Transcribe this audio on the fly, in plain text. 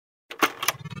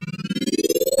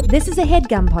This is a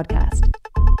HeadGum podcast.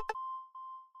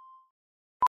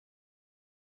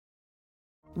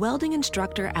 Welding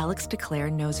instructor Alex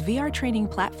DeClaire knows VR training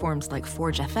platforms like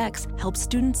Forge FX help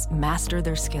students master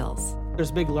their skills.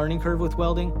 There's a big learning curve with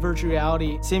welding. Virtual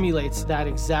reality simulates that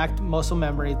exact muscle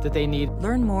memory that they need.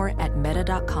 Learn more at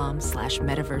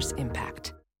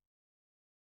meta.com/metaverseimpact.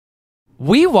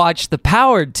 We watched The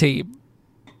Powered Team,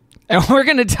 and we're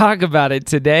going to talk about it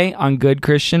today on Good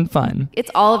Christian Fun. It's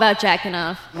all about jacking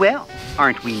off. Well,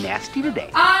 aren't we nasty today?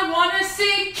 I want to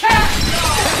see cats!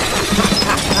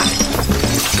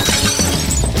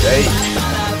 Hey.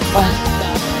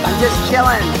 I'm just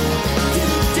chilling.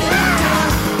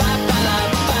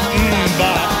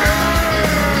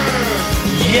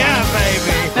 Yeah,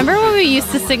 baby! Remember when we used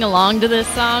to sing along to this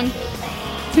song?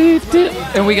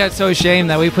 And we got so ashamed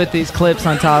that we put these clips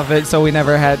on top of it so we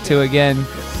never had to again.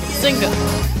 Sing it.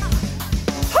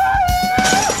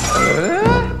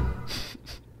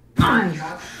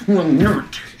 I will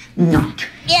not in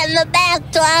the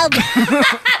bathtub.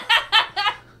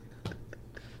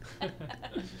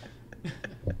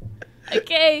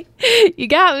 Okay, you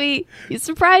got me. You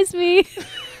surprised me.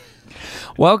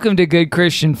 Welcome to Good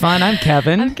Christian Fun. I'm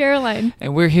Kevin. I'm Caroline.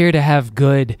 And we're here to have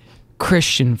good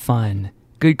Christian fun.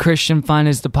 Good Christian Fun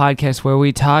is the podcast where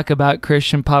we talk about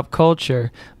Christian pop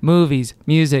culture, movies,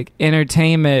 music,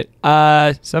 entertainment,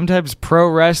 sometimes pro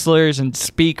wrestlers and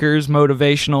speakers,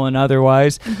 motivational and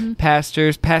otherwise,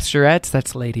 pastors, pastorettes,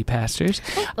 that's lady pastors,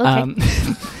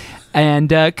 and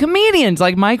comedians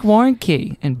like Mike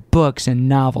Warnke, and books and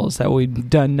novels that we've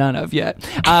done none of yet.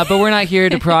 But we're not here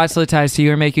to proselytize to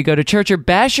you or make you go to church or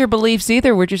bash your beliefs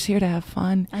either. We're just here to have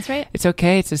fun. That's right. It's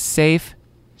okay. It's a safe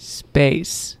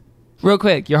space. Real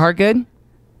quick, your heart good?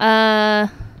 Yeah,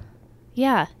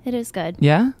 it is good.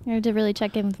 Yeah? I had to really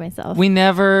check in with myself. We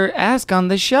never ask on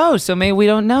the show, so maybe we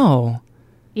don't know.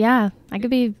 Yeah, I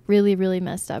could be really, really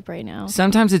messed up right now.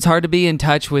 Sometimes it's hard to be in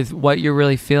touch with what you're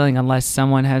really feeling unless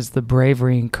someone has the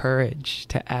bravery and courage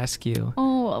to ask you.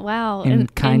 Oh, wow. In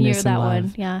kindness you're that and love.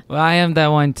 one, yeah. Well, I am that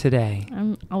one today.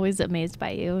 I'm always amazed by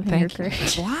you and Thank your you.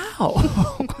 courage.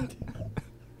 Wow.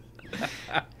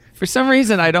 For some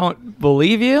reason, I don't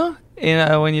believe you,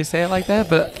 when you say it like that,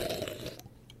 but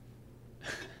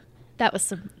That was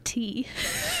some tea.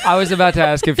 I was about to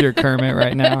ask if you're Kermit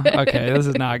right now. Okay, this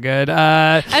is not good.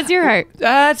 How's your heart?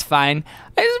 That's fine.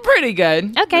 It's pretty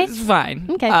good. Okay. It's fine.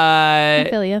 Okay. I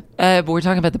feel you. But we're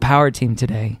talking about the Power Team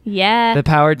today. Yeah. The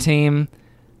Power Team,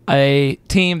 a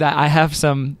team that I have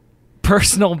some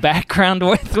personal background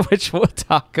with, which we'll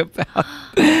talk about.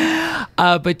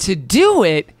 But to do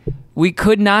it, we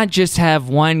could not just have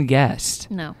one guest.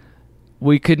 No.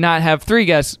 We could not have three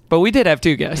guests, but we did have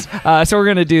two guests. So we're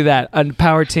going to do that, a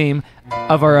Power Team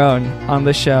of our own on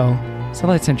the show. So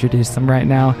let's introduce them right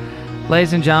now.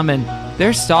 Ladies and gentlemen,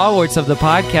 they're stalwarts of the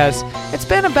podcast. It's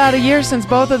been about a year since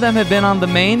both of them have been on the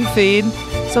main feed.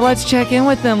 So let's check in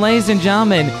with them, ladies and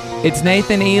gentlemen. It's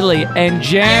Nathan Ely and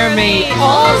Jeremy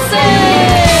Olson!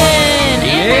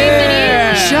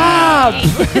 Yeah! Shop!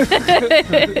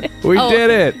 We did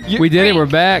it. We did it. We're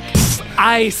back.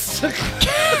 Ice.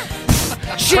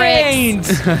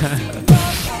 Chains.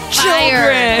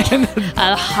 Fire. Children.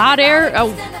 A hot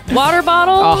water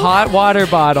bottle. A hot water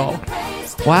bottle.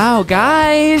 Wow,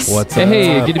 guys. What's up?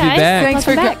 Hey, good to be Guys, back. Thanks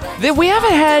for welcome We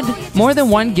haven't had more than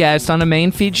one guest on a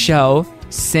main feed show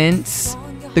since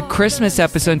the Christmas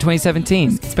episode in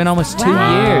 2017. It's been almost 2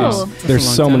 Wow. years. There's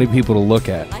so many people to look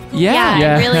at. Yeah.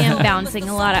 I really am bouncing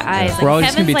a lot of eyes. We're all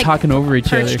just going to be Kevin's, talking over each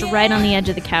perched other. right on the edge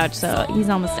of the couch, so he's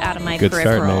almost out of my Good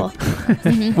start,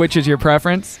 peripheral. Which is your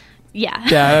preference? Yeah.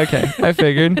 Yeah, okay. I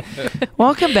figured.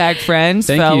 Welcome back, friends,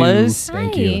 Thank fellas. you.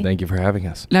 Thank Hi. you. Thank you for having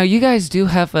us. Now, you guys do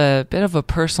have a bit of a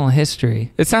personal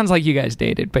history. It sounds like you guys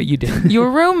dated, but you didn't. You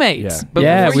were roommates. Yeah. But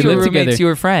Yeah, before we you were lived roommates, together. you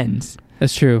were friends.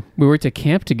 That's true. We worked at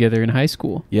camp together in high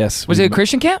school. Yes. Was it a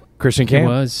Christian camp? Christian It camp?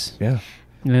 was. Yeah.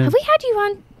 Yeah. Have we had you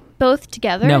on both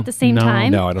together No. at the same No.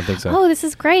 time? No, I don't think so. Oh, this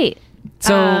is great.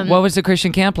 So, what was the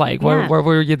Christian camp like? yeah. What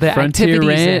were the Frontier activities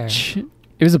Ranch.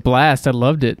 It was a blast. I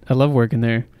loved it. I love working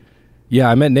there. Yeah,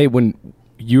 I met Nate when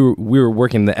we were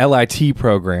working the LIT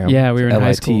program. Yeah, we were in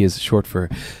high school. LIT is short for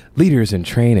Leaders in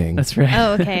Training. That's right.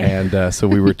 Oh, okay. And so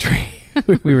we were training.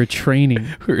 We were training.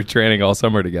 We were training all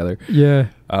summer together. Yeah.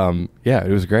 Yeah,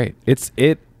 it was great.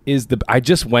 I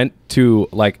just went to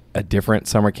like a different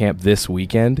summer camp this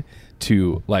weekend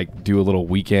to like do a little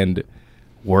weekend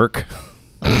work.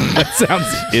 That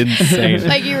sounds insane.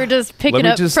 Like you were just picking Let me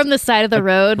up just from the side of the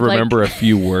road. Remember a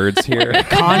few words here.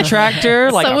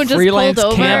 Contractor, like Someone a just freelance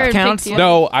pulled over camp and picked counselor. you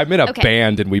No, I'm in a Okay.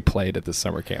 band and we played at the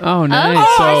summer camp. Oh, nice.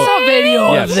 Oh, So- I saw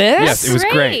video yes, of this. yes, it was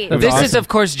great. It was This is, awesome. of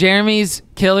course, Jeremy's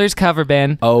Killers cover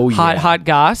band. Oh, Hot yeah. Hot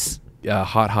Goss.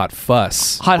 Hot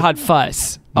Fuss. Hot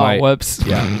Fuss. My- Oh, whoops.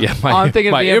 Yeah. I'm thinking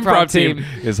of my the improv team.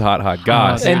 is Hot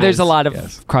Goss. And there's a lot of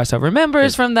Yes. crossover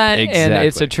members from that, and Exactly.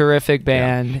 it's a terrific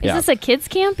band. Is this a kids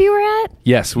camp you were at?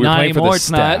 Yes, we were Not playing anymore, for the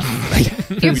it's not.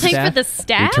 staff. You were playing for the We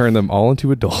staff? turned them all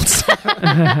into adults.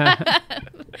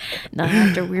 Not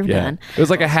after we're done. It was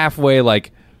like a halfway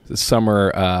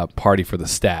summer party for the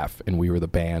staff, and we were the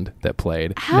band that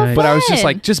played. How Nice. But I was just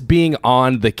fun. like, just being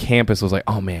on the campus was like,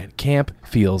 oh man, camp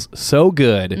feels so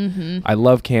good. Mm-hmm. I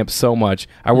love camp so much.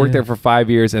 I worked there for 5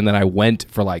 years, and then I went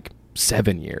for like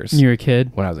 7 years You were a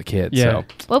kid. when I was a kid. Yeah. So,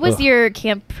 What was ugh. your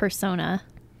camp persona?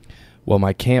 Well,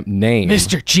 my camp name,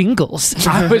 Mr. Jingles.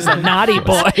 I was a naughty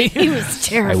boy. He was I would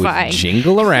terrifying.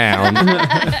 jingle around,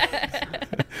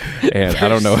 and I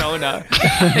don't know. Persona.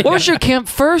 What was your camp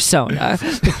fursona?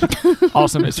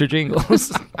 Also, Mr.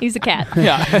 Jingles. He's a cat.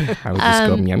 Yeah. I would just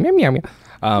go meow meow meow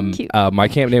meow. Cute. My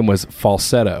camp name was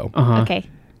Falsetto. Uh-huh. Okay.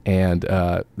 And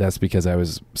that's because I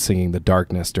was singing the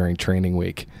darkness during training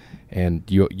week, and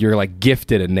you're like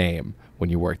gifted a name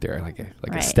when you work there, like a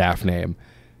Right. staff name.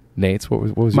 Nate's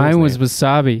what was Mine yours was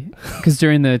name? wasabi, because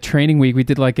during the training week we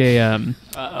did like a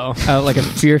like a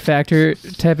Fear Factor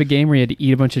type of game where you had to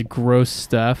eat a bunch of gross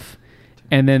stuff,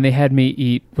 and then they had me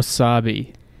eat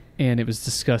wasabi, and it was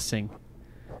disgusting,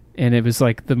 and it was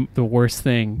like the worst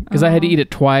thing because I had to eat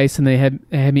it twice, and they had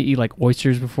me eat like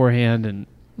oysters beforehand, and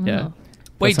yeah,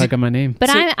 Wait, that's how I did- got my name. But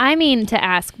I mean to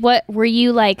ask, what were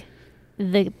you like?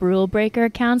 The rule breaker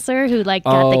counselor who like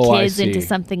got Oh, the I kids into see.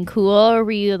 something cool, or were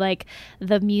you like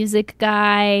the music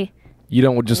guy? You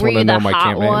don't just Were want to you know the my hot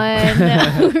camp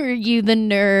name. one? Were you the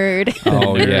nerd?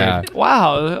 Oh yeah,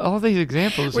 Wow, all these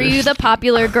examples. Were you the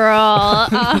popular girl?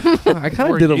 I kind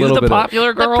Were of did a you little the bit.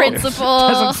 popular The girl? principal.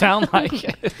 Doesn't sound like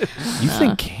it. You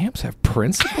think camps have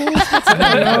principals? What's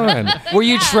going on? Were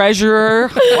you treasurer?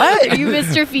 What? Are you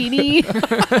Mr. Feeney?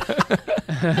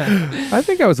 I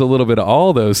think I was a little bit of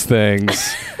all those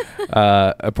things.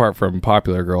 Apart from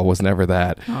popular girl, was never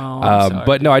that. I'm sorry.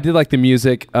 But no, I did like the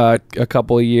music a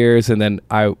couple of years, and then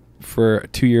for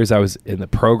 2 years I was in the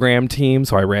program team,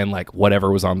 so I ran like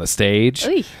whatever was on the stage.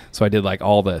 Oy. So I did like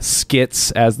all the skits,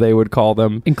 as they would call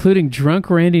them. Including drunk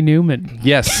Randy Newman,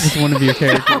 Yes, one of your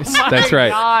characters. that's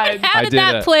right. How I did did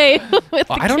that a- play with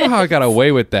the I don't know how I got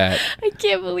away with that, I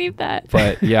can't believe that.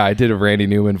 but yeah, I did a Randy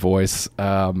Newman voice.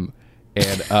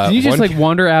 And Did you just one- like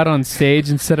wander out on stage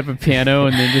and set up a piano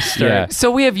and then just start? Yeah. So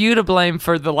we have you to blame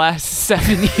for the last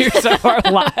 7 years of our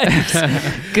lives.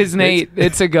 Because Nate,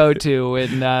 it's a go-to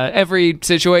in every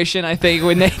situation, I think,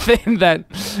 when they think that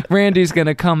Randy's going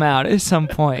to come out at some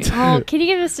point. Oh, can you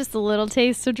give us just a little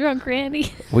taste of drunk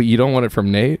Randy? Well, you don't want it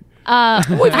from Nate? How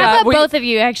got- about we- both of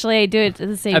you actually do it at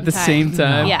the same time? At the same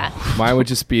time. Yeah. Mine would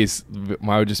just be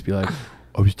like,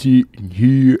 I was sitting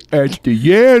here at the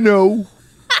piano.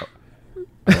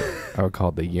 I would call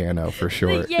it the Yano for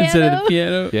short. Instead of the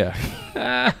piano.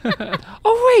 Yeah.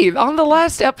 Oh, wait. On the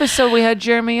last episode we had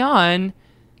Jeremy on,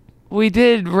 we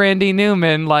did Randy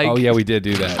Newman, like, Oh yeah, we did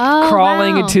do that. Oh,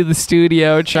 crawling wow. into the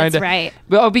studio trying That's to... right.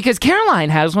 Oh, because Caroline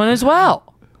has one as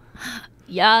well.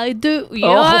 Yeah, I do.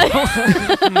 Yeah.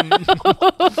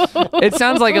 It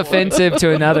sounds like offensive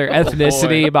to another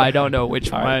ethnicity, but I don't know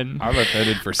which one. I'm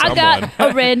offended for I someone. got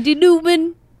a Randy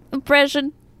Newman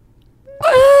impression.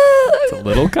 It's a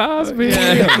little Cosby.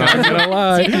 I'm not gonna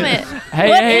lie. Damn it. Hey,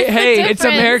 What hey, is the hey, it's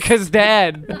difference? America's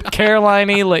Dad, Caroline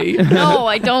Ely. No,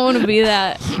 I don't want to be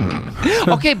that.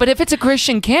 Okay, but if it's a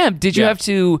Christian camp, did you Yeah. have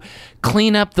to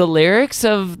clean up the lyrics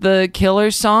of the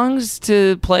Killer songs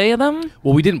to play them?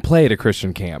 Well, we didn't play at a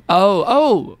Christian camp.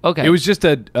 Oh, okay. It was just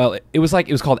it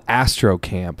was called Astro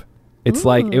Camp. It's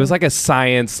like it was like a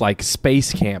science, like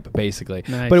space camp, basically.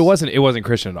 Nice. But it wasn't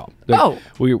Christian at all. Oh,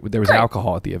 There was great.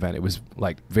 alcohol at the event. It was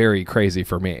like very crazy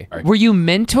for me. Were you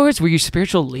mentors? Were you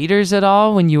spiritual leaders at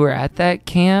all when you were at that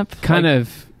camp? Kind Like-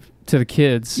 of to the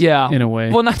kids. Yeah. In a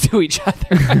way. Well, not to each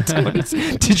other.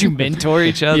 Did you mentor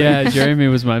each other? yeah, Jeremy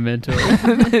was my mentor.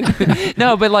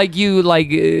 No, but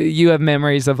you have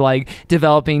memories of like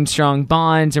developing strong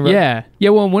bonds and Yeah.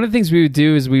 Well, one of the things we would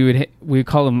do is we would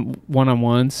call them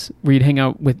one-on-ones, where you'd hang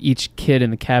out with each kid in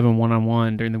the cabin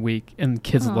one-on-one during the week, and the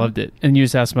kids loved it. And you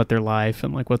just ask them about their life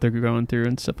and like what they're going through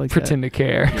and stuff like pretend to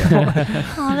care.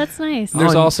 Oh, that's nice.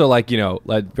 There's also like,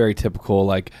 like very typical,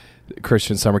 like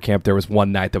Christian summer camp, there was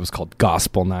one night that was called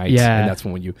Gospel Night. Yeah. And that's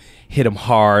when you hit them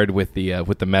hard with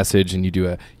the message, and you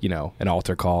do an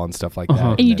altar call and stuff like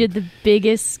that. And you did the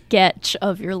biggest sketch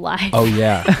of your life. Oh,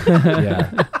 yeah.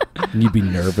 Yeah. And you'd be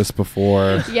nervous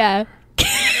before. Yeah.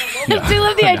 I do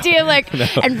love the idea of like,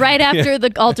 and right after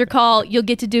the altar call, you'll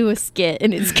get to do a skit,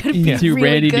 and it's gonna be Do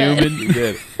really Randy good.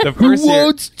 Newman. The first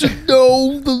year, to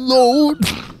know the Lord?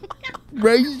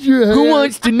 Raise your hand. Who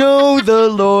wants to know the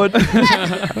Lord?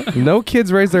 no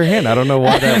kids raised their hand. I don't know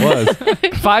why that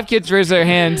was. 5 kids raise their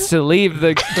hands to leave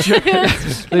the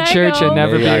church and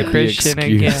never be May I a be Christian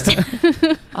excused.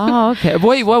 again. Oh, okay.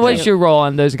 Wait, what was your role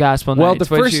on those gospel Well, nights?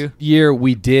 the What'd first year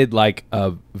we did like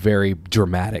a very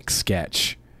dramatic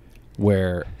sketch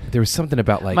where there was something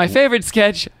about like My favorite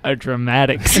sketch, a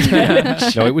dramatic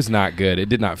sketch. No, it was not good. It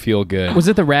did not feel good. Was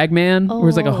it the Rag Man? Where it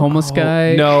was like a homeless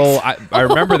guy? No, I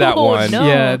remember that one. no.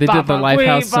 Yeah, they did the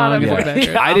Lifehouse song. Yeah. in the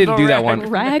background. I didn't do that one.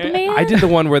 Ragman? I did the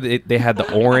one where they had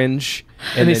the orange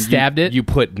And they then stabbed it? You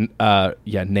put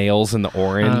nails in the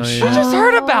orange. Oh, yeah. We just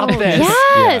heard about this.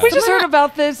 Yes. We just heard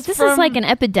about this. This from, is like an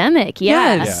epidemic.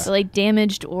 Yeah. Yes. Yeah. Like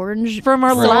damaged orange. from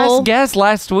our soul. last guest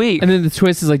last week. And then the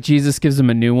twist is like Jesus gives him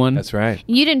a new one. That's right.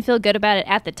 You didn't feel good about it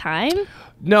at the time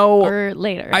No, or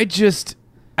later? I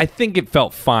think it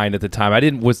felt fine at the time. I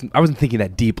wasn't thinking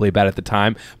that deeply about it at the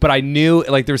time, but I knew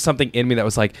like there was something in me that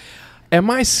was like,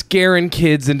 am I scaring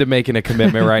kids into making a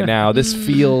commitment right now? This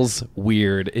feels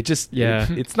weird. It just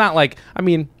it's not like, I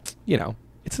mean,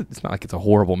 it's not like it's a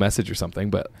horrible message or something,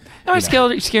 but Am I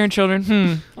scaring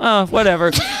children? Oh,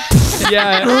 whatever.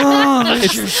 Yeah.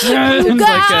 you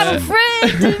got a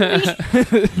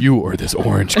friend. you are this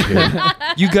orange kid.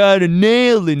 You got a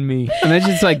nail in me.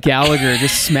 Imagine it's like Gallagher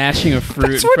just smashing a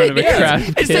fruit in front of a crowd of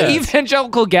It's the kids.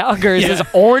 evangelical Gallagher. It's this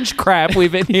orange crap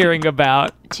we've been hearing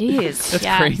about. Jeez. That's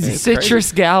yeah. crazy.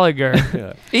 Citrus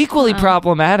Gallagher. Equally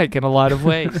problematic in a lot of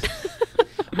ways.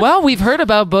 Well, we've heard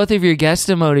about both of your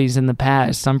guestimonies in the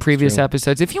past on previous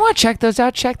episodes. If you want to check those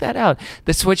out, check that out.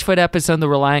 The Switchfoot episode, the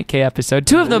Reliant K episode.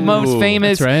 2 of the most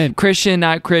famous that's right. Christian,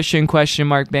 not Christian, question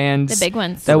mark bands. The big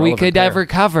ones. That we Relevant could pair. ever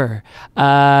cover.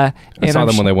 I saw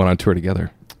them when they went on tour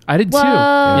together. I did too. Whoa.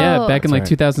 Yeah, back in like right.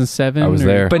 2007. I was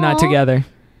there. But not together.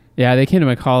 Yeah, they came to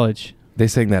my college. They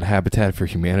sang that Habitat for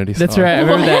Humanity song. That's right. I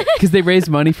remember that because they raised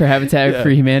money for Habitat for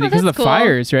Humanity because of the that's cool.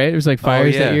 fires, right? It was like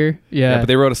fires yeah. that year. Yeah. But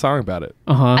they wrote a song about it.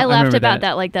 I laughed remember about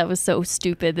that. Like that was so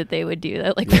stupid that they would do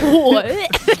that. Like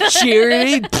what?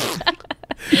 Cheery.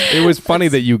 It was funny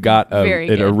that you got Very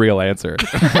a good. real answer.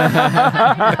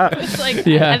 It's like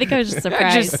Yeah. I think I was just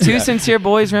surprised Just 2 sincere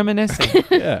boys reminiscing.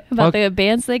 Yeah. about the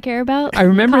bands they care about. I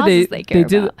remember causes they care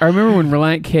did. about. I remember when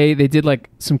Reliant K they did like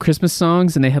some Christmas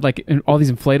songs and they had like all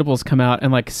these inflatables come out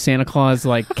and like Santa Claus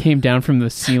like came down from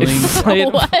the ceiling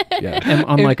What? Yeah. and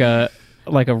on like a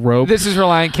rope. This is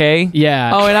Reliant K?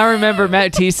 Yeah. Oh, and I remember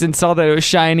Matt Thiessen saw that it was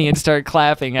shiny and started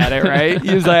clapping at it, right?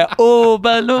 He was like, oh,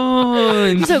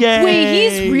 balloons. So yay." wait,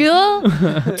 he's real?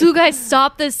 Do guys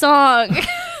stop this song?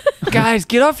 Guys,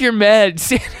 get off your meds.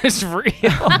 Santa's real.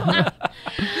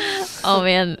 Oh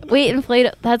man, wait,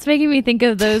 inflate. That's making me think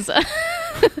of those.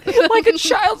 Like a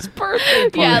child's birthday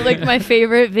party. Yeah, like my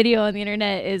favorite video on the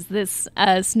internet is this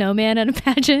snowman at a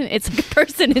pageant. It's like a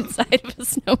person inside of a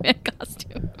snowman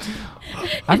costume.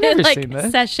 I've And then, never like seen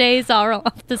that. sachets all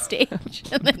off the stage.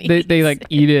 And then they like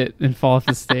eat it and fall off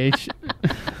the stage.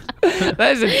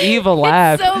 That is an evil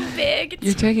laugh. so big.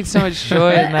 You're taking so much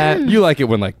joy in that. You like it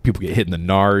when like people get hit in the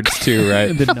nards too,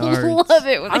 right? The I nards. love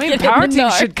it. When I they mean, get power in the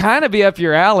teams nards. should kind of be up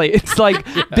your alley. It's like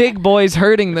big boys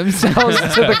hurting themselves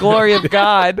to the glory of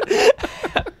God.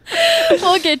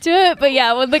 We'll get to it, but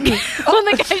yeah, when the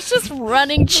guy's just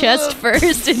running chest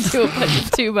first into a bunch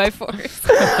of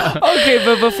 2x4s. Okay,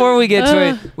 but before we get to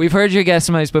it, we've heard your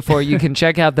guesstimates before. You can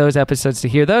check out those episodes to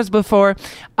hear those before.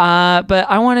 But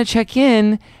I want to check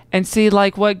in and see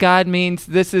like what God means.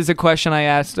 This is a question I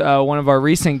asked one of our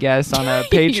recent guests on a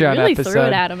Patreon You really episode. threw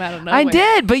it at him out of nowhere. I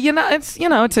did, but it's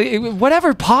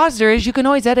whatever pause there is, you can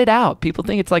always edit out. People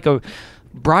think it's like a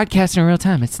broadcast in real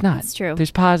time. It's not. It's true.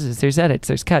 There's pauses, there's edits,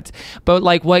 there's cuts. But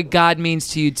like what God means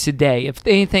to you today, if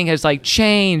anything has like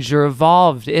changed or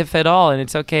evolved, if at all, and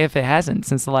it's okay if it hasn't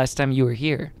since the last time you were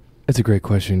here. That's a great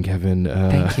question, Kevin.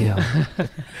 Thank you.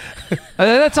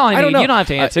 That's all I need. I don't know. You don't have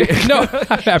to answer. No,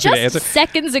 I'm happy to Just answer.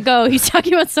 seconds ago, he's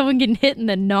talking about someone getting hit in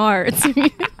the nards.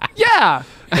 Yeah.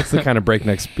 That's the kind of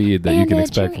breakneck speed that you can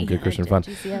expect from Good Christian Fun.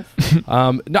 GCF.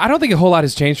 No, I don't think a whole lot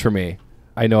has changed for me.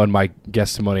 I know in my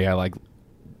guestimony,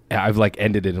 I've like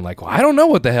ended it in like, well, I don't know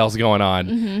what the hell's going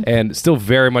on, and still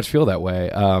very much feel that way.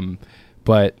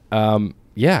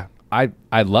 Yeah,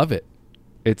 I love it.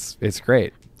 It's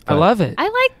great. I love it. I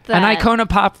like that. An Icona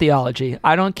Pop theology.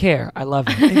 I don't care. I love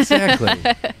it. Exactly.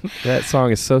 That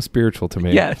song is so spiritual to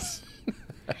me. Yes.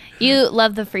 You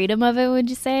love the freedom of it, would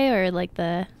you say, or like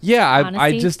the Yeah,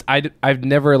 honesty? I've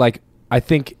never I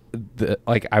think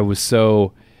I was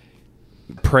so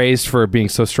praised for being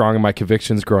so strong in my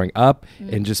convictions growing up,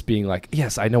 and just being like,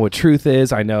 yes, I know what truth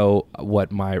is. I know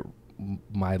what my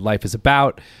life is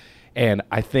about, and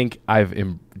I think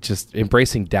just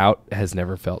embracing doubt has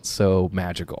never felt so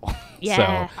magical.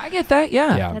 Yeah. So, I get that.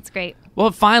 Yeah. yeah. That's great.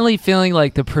 Well, finally feeling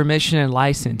like the permission and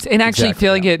license, and actually Exactly,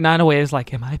 feeling yeah. it not in a way as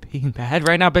like, am I being bad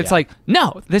right now? But it's Yeah. like,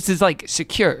 no, this is like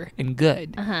secure and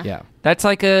good. Yeah. That's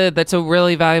a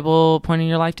really valuable point in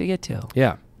your life to get to.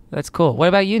 Yeah. That's cool. What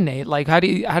about you, Nate? Like, how do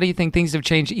you think things have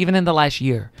changed even in the last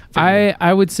year?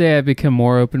 I would say I've become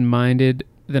more open-minded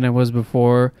than I was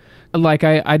before. Like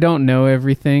I don't know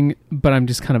everything, but I'm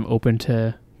just kind of open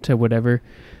to whatever.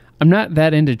 I'm not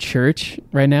that into church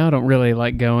right now. I don't really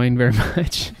like going very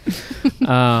much.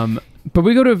 But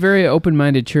we go to a very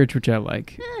open-minded church, which I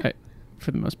like for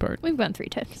the most part. We've gone 3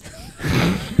 times.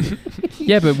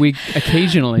 Yeah, but we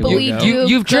occasionally But will we go. do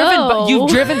You've go.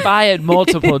 driven by it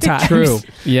multiple times. True.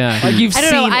 Yeah. Like you've I don't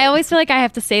seen know. it. I always feel like I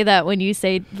have to say that when you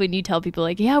tell people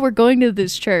like, yeah, we're going to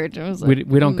this church. I was like,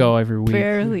 We don't go every week.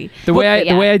 barely. The way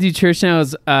But the way I do church now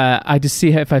is I just see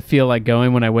if I feel like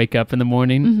going when I wake up in the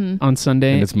morning on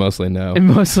Sunday. And it's mostly no. And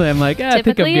mostly I'm like, I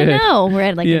think I'm Typically, good. no. We're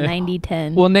at like Yeah. a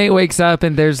 90-10. Well, Nate wakes up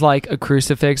and there's like a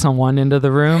crucifix on one end of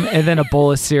the room and then a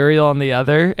bowl of cereal on the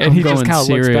other, and I'm he just going kind of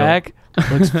looks cereal. back,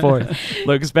 looks forth,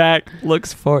 looks back,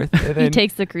 looks forth. And he then,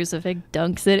 takes the crucifix,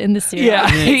 dunks it in the cereal.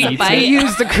 yeah, Yeah, he, eats he it.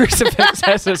 used the crucifix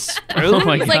as a spoon. Oh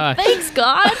my He's god. like, thanks,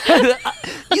 God.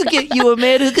 You get you a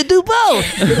man who could do both.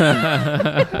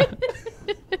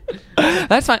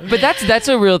 That's fine, but that's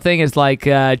a real thing. Is like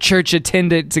church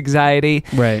attendance anxiety,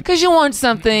 Right. Because you want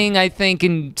something, I think,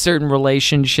 in certain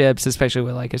relationships, especially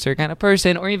with like a certain kind of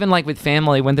person, or even like with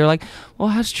family, when they're like, "Well,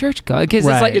 how's church go?" Because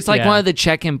Right, it's like yeah. one of the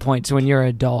check-in points when you're an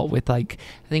adult with like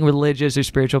I think religious or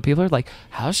spiritual people are like,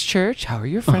 "How's church? How are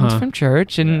your friends from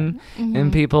church?" And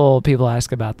and people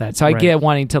ask about that. So I Right. get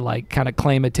wanting to like kind of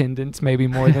claim attendance maybe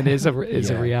more than is a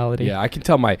reality. Yeah, I can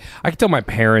tell my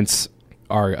parents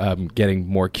are getting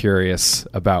more curious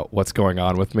about what's going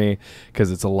on with me,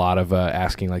 because it's a lot of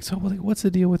asking like, so like, what's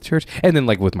the deal with church? And then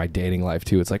like with my dating life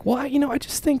too, it's like, well, I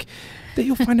just think that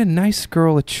you'll find a nice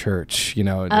girl at church, and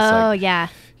it's Oh, like, yeah.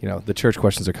 the church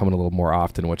questions are coming a little more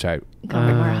often, which I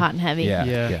Going more hot and heavy.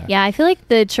 yeah. Yeah, I feel like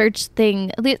the church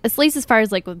thing, at least as far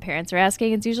as like when parents are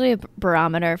asking, it's usually a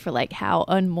barometer for like how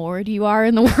unmoored you are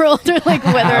in the world, or like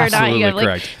whether or not you have like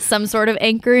correct. some sort of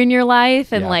anchor in your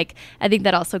life. And Yeah. like, I think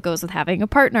that also goes with having a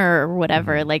partner or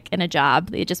whatever, like in a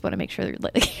job. You just want to make sure that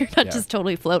like, you're not Yeah. just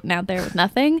totally floating out there with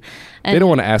nothing. And They don't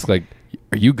want to ask like,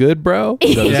 are you good, bro?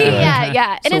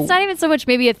 yeah. And So- it's not even so much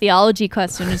maybe a theology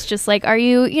question. It's just like, are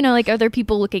you, like, are there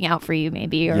people looking out for you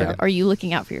maybe? Or Yeah. are you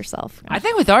looking out for yourself? I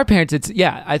think with our parents,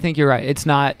 I think you're right. It's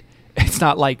not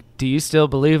like, do you still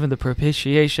believe in the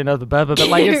propitiation of the Bubba? But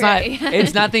like, it's Right. not.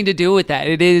 It's nothing to do with that.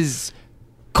 It is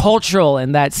cultural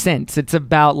in that sense. It's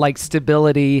about like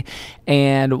stability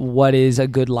and what is a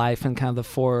good life, and kind of the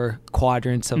 4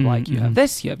 quadrants of like, you have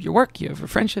this, you have your work, you have your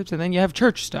friendships, and then you have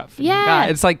church stuff. And Yeah. God,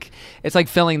 it's like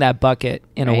filling that bucket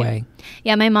in a Right. way.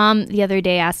 Yeah, my mom the other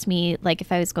day asked me like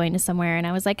if I was going to somewhere, and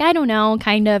I was like, I don't know,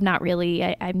 kind of, not really.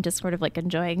 I'm just sort of like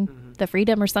enjoying the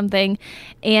freedom or something.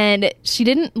 And she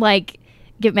didn't like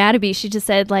get mad at me. She just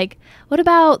said like, what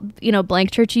about,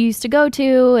 blank church you used to go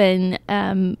to,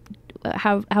 and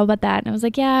how about that? And I was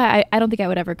like, yeah, I don't think I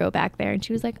would ever go back there. And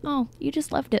she was like, oh, you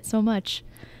just loved it so much.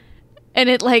 And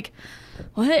it like,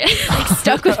 what? Like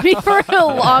stuck with me for a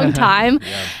long time.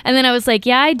 And then I was like,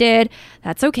 yeah, I did.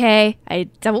 That's okay. I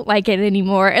don't like it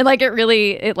anymore. And like,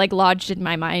 it like lodged in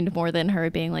my mind more than her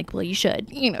being like, well, you should,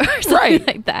 or something Right.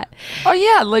 like that. Oh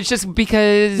yeah, let's just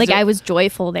because Like I was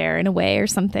joyful there in a way or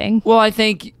something. Well, I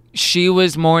think she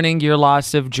was mourning your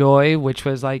loss of joy, which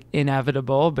was like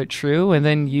inevitable but true, and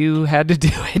then you had to do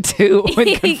it too when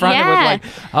confronted Yeah. with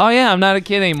like, oh yeah, I'm not a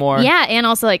kid anymore. Yeah, and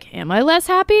also like, am I less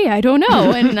happy? I don't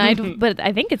know, but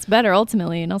I think it's better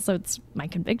ultimately, and also it's my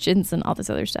convictions and all this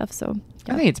other stuff. So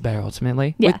I think it's better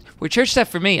ultimately. Yeah. With church stuff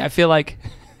for me, I feel like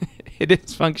it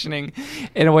is functioning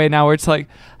in a way now where it's like,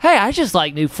 hey, I just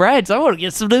like new friends. I want to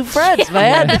get some new friends,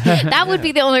 man. that would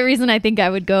be the only reason I think I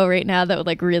would go right now. That would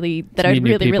like really, that I'd Meet new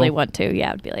really, really people. want to.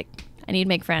 Yeah, I'd be like, I need to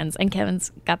make friends, and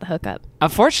Kevin's got the hookup.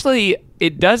 Unfortunately,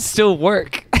 it does still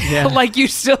work. Yeah. Like you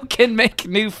still can make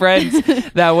new friends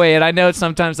that way. And I know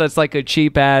sometimes that's like a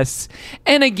cheap ass.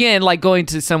 And again, like going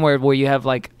to somewhere where you have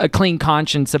like a clean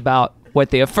conscience about what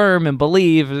they affirm and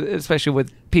believe, especially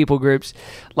with people groups,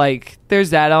 like there's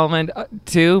that element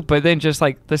too, but then just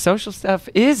like the social stuff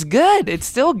is good. It's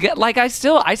still good. Like I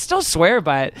still swear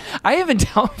by it. I even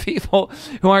tell people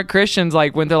who aren't Christians,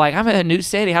 like when they're like, I'm in a new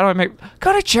city, how do I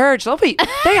go to church? They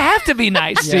have to be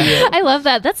nice to you. I love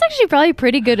that. That's actually probably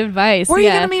pretty good advice. Where are you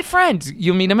gonna meet friends?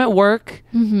 You meet them at work.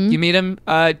 You meet them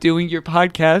doing your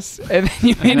podcast, and then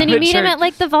you meet them at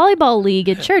like the volleyball league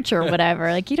at church or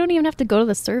whatever. Like you don't even have to go to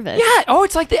the service. Yeah. Oh,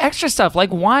 it's like the extra stuff,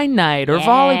 like wine night or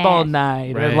volleyball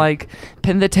night, or like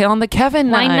pin the tail on the Kevin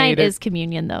night. Wine night is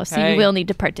communion, though, so you will need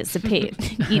to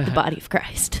participate. Eat the body of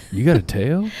Christ. You got a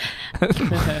tail?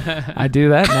 I do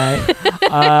that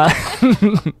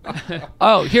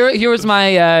night. Here was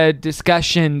my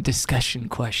discussion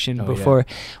question before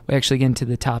we actually get into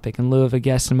the topic in lieu of a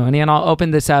guestimony, and I'll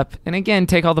open this up. And again,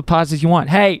 take all the pauses you want.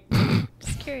 Hey,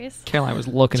 just curious. Caroline was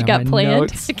looking at my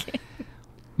notes.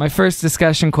 My first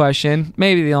discussion question,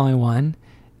 maybe the only one,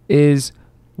 is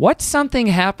what's something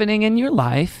happening in your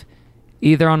life,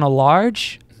 either on a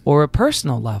large or a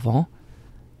personal level,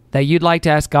 that you'd like to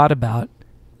ask God about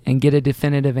and get a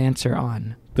definitive answer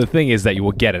on? The thing is that you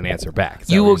will get an answer back.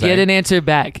 You will get an answer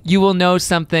back. You will know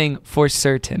something for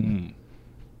certain.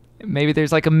 Maybe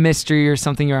there's like a mystery or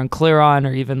something you're unclear on,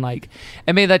 or even like,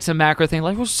 and maybe that's a macro thing,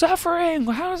 like, well, suffering,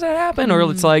 how does that happen? Or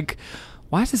it's like,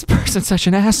 why is this person such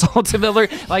an asshole to Miller?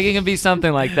 Like, it can be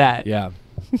something like that. Yeah.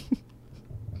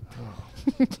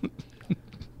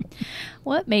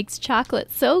 What makes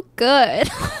chocolate so good?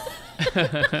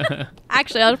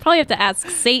 Actually, I'll probably have to ask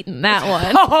Satan that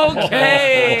one.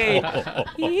 Okay.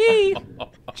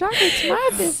 Chocolate's my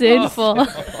business. Sinful.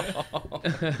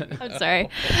 I'm sorry.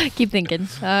 Keep thinking.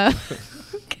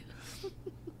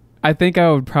 I think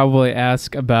I would probably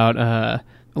ask about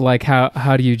like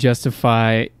how do you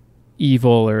justify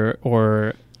evil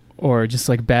or just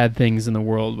like bad things in the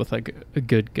world with like a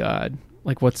good God?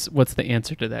 Like what's the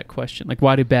answer to that question? Like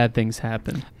why do bad things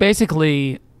happen?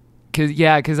 Basically,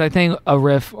 because I think a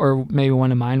riff or maybe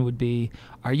one of mine would be,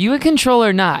 are you in control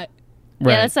or not?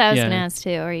 Right. Yeah, that's what I was going to ask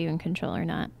too. Are you in control or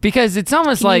not? Because it's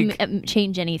almost like you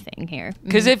change anything here.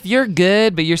 Because if you're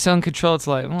good but you're still in control, it's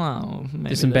like, well, maybe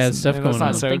there's some bad stuff going on.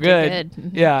 That's not so good.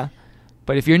 Yeah.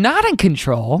 But if you're not in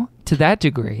control to that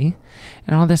degree,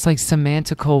 and all this like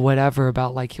semantical whatever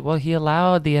about like, well, he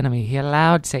allowed the enemy, he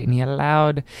allowed Satan, he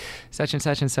allowed such and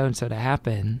such and so to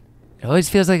happen, it always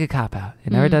feels like a cop-out.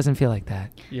 It never doesn't feel like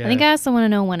that. Yeah. I think I also want to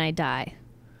know when I die.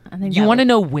 I think you want to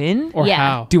know when or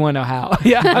how? Do you want to know how?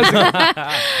 Yeah.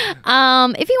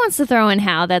 If he wants to throw in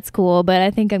how, that's cool, but I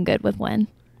think I'm good with when.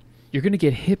 You're going to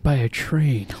get hit by a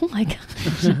train. Oh my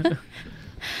gosh.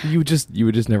 You would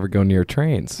just never go near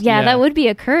trains. Yeah, that would be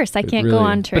a curse. I can't go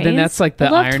on trains. But then that's like the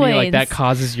irony, twins. like that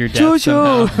causes your death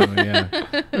somehow.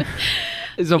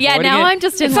 Yeah, now I'm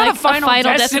just in like a final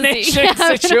destination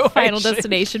situation. Yeah, Final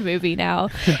Destination movie now.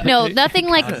 No, nothing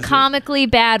like comically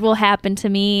bad will happen to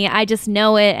me. I just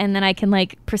know it, and then I can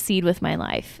like proceed with my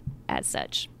life as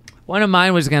such. One of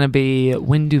mine was going to be,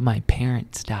 when do my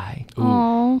parents die?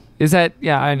 Oh. Is that,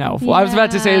 yeah, I know. Well, I was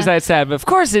about to say, is that sad? But of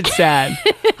course it's sad.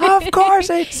 Of course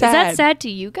it's sad. Is that sad to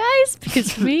you guys?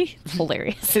 Because for me, it's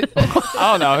hilarious.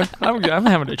 Oh, no. I'm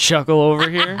having a chuckle over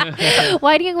here.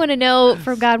 Why do you want to know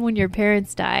from God when your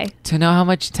parents die? To know how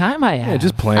much time I have. Yeah,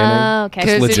 just planning. Oh, okay.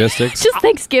 Just logistics. Just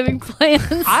Thanksgiving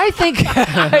plans. I think,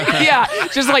 yeah,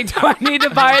 just like, do I need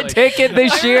to buy a ticket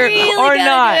this year or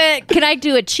not? Can I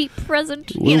do a cheap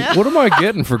present? You know? What am I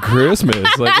getting for Christmas?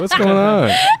 Like, what's going on?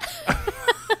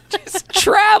 Just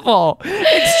travel.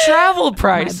 It's travel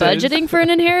prices. Am I budgeting for an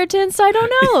inheritance? I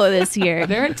don't know this year.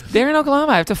 They're in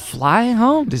Oklahoma. I have to fly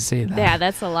home to see that. Yeah,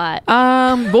 that's a lot.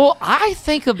 Well, I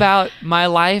think about my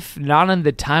life not on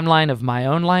the timeline of my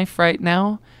own life right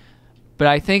now, but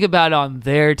I think about it on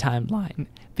their timeline,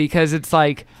 because it's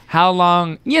like, how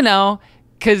long,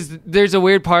 because there's a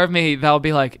weird part of me that'll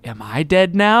be like, am I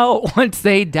dead now once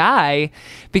they die?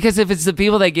 Because if it's the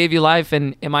people that gave you life,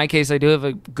 and in my case, I do have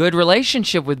a good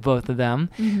relationship with both of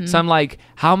them. Mm-hmm. So I'm like,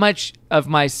 how much of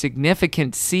my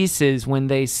significance ceases when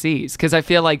they cease? Because I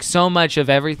feel like so much of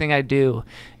everything I do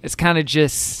is kind of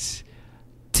just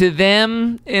to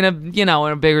them in a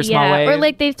bigger, small way. Or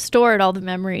like they've stored all the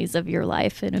memories of your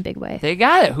life in a big way. They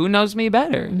got it. Who knows me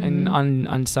better? And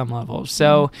on some level.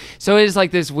 So it is like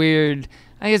this weird,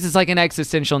 I guess it's like an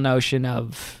existential notion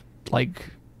of like,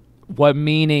 what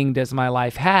meaning does my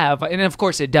life have? And of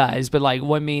course it does, but like,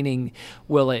 what meaning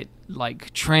will it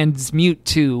like transmute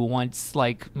to once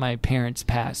like my parents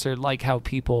pass, or like how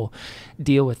people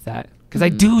deal with that? Because I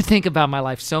do think about my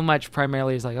life so much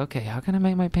primarily as like, okay, how can I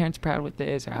make my parents proud with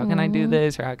this? Or how can I do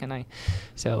this? Or how can I?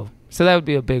 So that would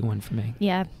be a big one for me.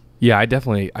 Yeah. Yeah, I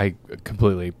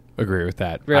completely agree with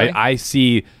that. Really? I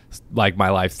see like my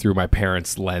life through my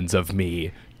parents' lens of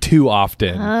me too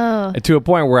often, to a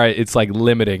point where it's like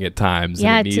limiting at times.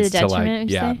 Yeah, and it to the needs to like, detriment, would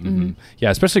you yeah, say? Mm-hmm. yeah,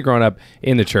 especially growing up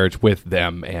in the church with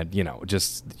them, and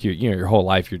just your whole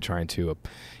life you're trying to,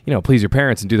 please your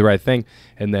parents and do the right thing,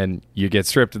 and then you get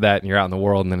stripped of that and you're out in the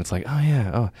world, and then it's like,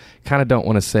 kind of don't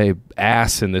want to say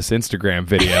ass in this Instagram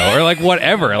video or like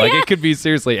whatever. Like it could be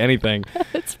seriously anything.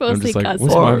 It's supposed to be like, cussing.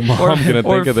 what's my mom gonna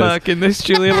think of this? Fuck in this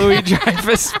Julia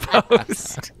Louis-Dreyfus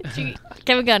post.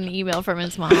 Kevin got an email from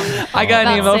his mom. I got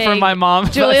an email from my mom.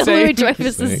 Julia saying-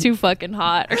 Louis-Dreyfus is too fucking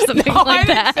hot or something No, like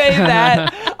that. I didn't say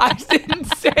that. I didn't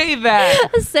say that.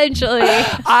 Essentially.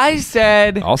 I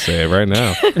said I'll say it right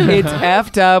now. it's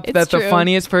effed up It's that the true.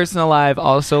 funniest person alive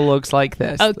also looks like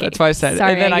this. Okay. That's why I said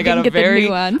Sorry, it. And then I I got didn't a get the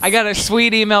nuance. I got a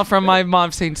sweet email from my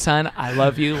mom saying, "Son, I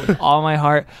love you with all my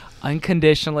heart,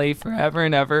 unconditionally, forever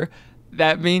and ever."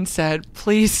 That being said,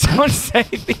 please don't say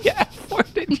the F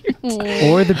word in your text.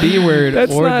 Or the B word,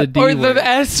 or the D or word. the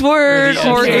S word,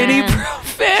 or Yeah. any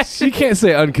profession. You can't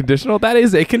say unconditional. That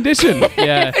is a condition.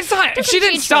 Yeah. It's not. She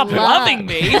didn't change stop your love. loving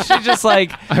me. She's just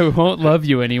like, I won't love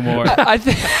you anymore I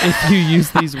think. if you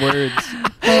use these words.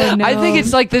 Oh, no. I think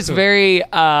it's like this very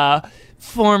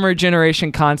former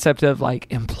generation concept of like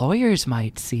employers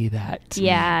might see that,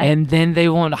 Yeah. and then they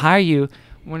won't hire you.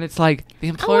 When it's like the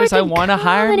employers I work in want to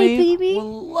hire comedy, me baby.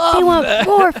 will love They want that.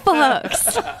 poor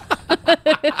fucks.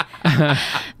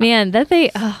 Man,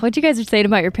 what you guys are saying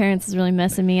about your parents is really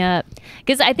messing me up.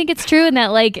 Because I think it's true in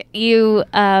that, like, you,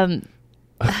 I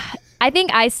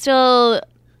think I still,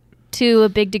 to a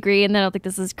big degree, and I don't think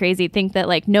this is crazy, think that,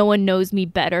 like, no one knows me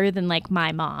better than, like,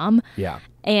 my mom. Yeah.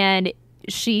 And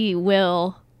she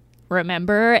will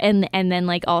remember and then,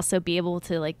 like, also be able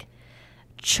to, like,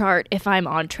 chart if I'm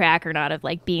on track or not of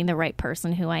like being the right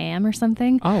person who I am or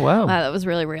something. Oh wow, Wow, that was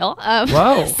really real.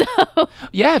 Whoa. So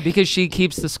Yeah, because she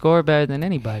keeps the score better than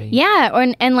anybody. yeah,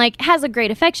 and like has a great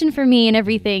affection for me and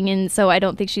everything, and so I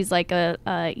don't think she's like a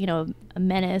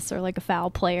menace or like a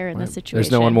foul player in this situation. There's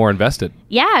no one more invested.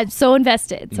 Yeah, so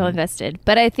invested, invested.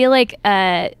 But I feel like,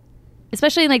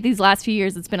 especially in like these last few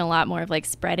years, it's been a lot more of like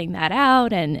spreading that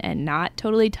out and not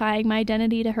totally tying my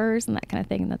identity to hers and that kind of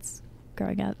thing. And that's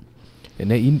growing up. And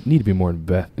Nate, you need to be more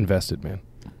invested, man.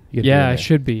 You get Yeah, to I be in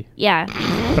should be, Yeah.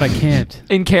 but I can't.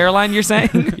 In Caroline, you're saying?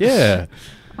 there. Yeah.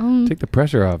 Take the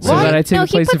pressure off. So man. that I take no,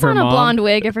 the place he of puts her on a mom. blonde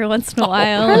wig every once in a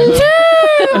while.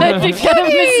 I think kind of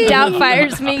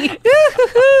doubtfires me.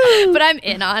 But I'm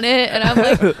in on it, and I'm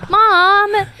like,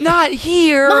 Mom, Not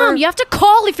here. Mom, you have to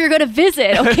call if you're going to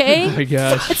visit, okay? Oh my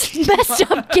gosh. It's messed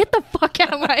up. Get the fuck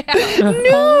out of my house. No,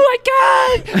 I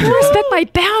can't. Respect my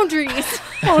boundaries.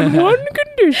 On one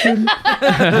condition.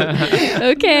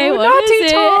 Okay, what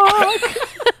is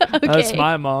it? Okay. That's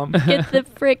my mom. Get the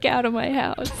frick out of my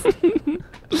house.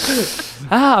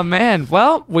 Ah, man.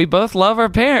 Well, we both love our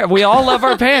parents. We all love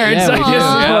our parents. Yeah, I we guess do. is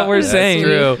Yeah, what we're that's saying.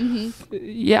 true.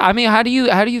 Yeah, I mean, how do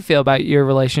you feel about your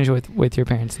relationship with your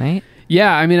parents, Nate?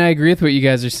 Yeah, I mean, I agree with what you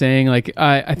guys are saying. Like,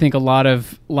 I think a lot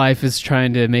of life is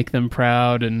trying to make them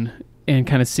proud and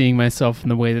kind of seeing myself in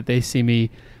the way that they see me.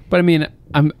 But I mean,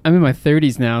 I'm in my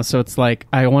 30s now, so it's like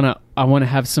I want to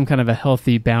have some kind of a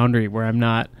healthy boundary where I'm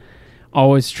not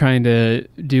always trying to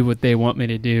do what they want me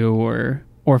to do or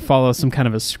follow some kind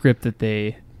of a script that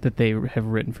they have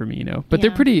written for me, you know. But Yeah.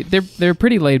 they're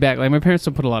pretty laid back. Like my parents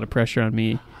don't put a lot of pressure on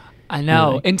me. I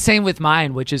know. Really? And same with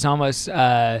mine, which is almost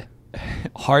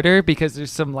harder because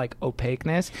there's some like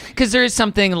opaqueness. Because there's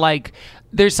something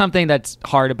that's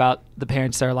hard about the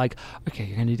parents that are like, okay,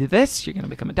 you're going to do this. You're going to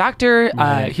become a doctor.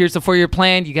 Here's the 4-year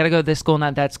plan. You got to go to this school,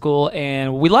 not that school.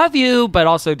 And we love you, but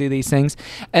also do these things.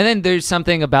 And then there's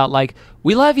something about like,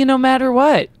 we love you no matter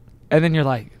what. And then you're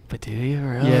like, but do you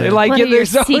really? Yeah. Like, What are your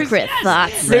there's always- secret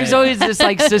thoughts? There's always this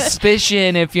like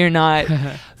suspicion if you're not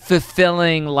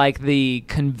fulfilling like the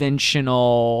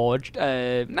conventional,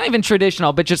 not even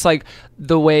traditional, but just like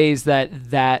the ways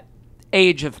that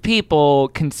age of people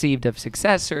conceived of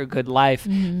success or a good life,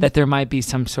 that there might be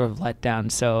some sort of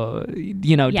letdown. So,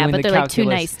 Yeah, doing but the they're like too calculus.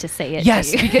 nice to say it.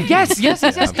 Yes, to you.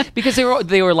 yes. Because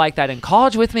they were like that in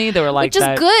college with me. They were like Which is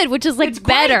that. good, which is like It's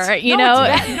great. better, you No,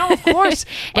 know? it's no, of course.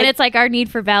 And But- it's like our need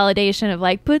for validation of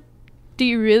like, but do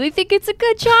you really think it's a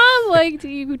good job? Like,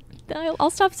 I'll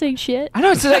stop saying shit. I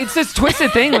know it's this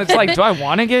twisted thing. It's like, do I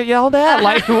want to get yelled at?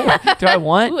 Like, do I Who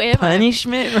want am I?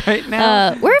 punishment right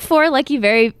now? We're 4 lucky,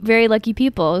 very, very lucky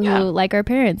people who Yeah. like our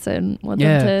parents and want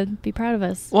Yeah. them to be proud of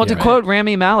us. Well, to Yeah. quote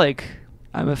Rami Malek,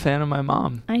 I'm a fan of my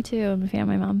mom. I too am a fan of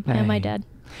my mom and my Hey. dad.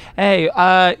 Hey,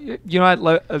 you know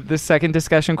what? The second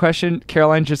discussion question,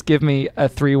 Caroline, just give me a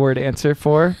 3-word answer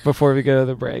before we go to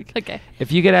the break. Okay.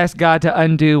 If you could ask God to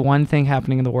undo one thing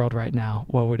happening in the world right now,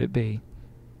 what would it be?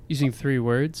 Using 3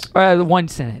 words? One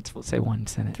sentence. We'll say one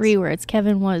sentence. 3 words.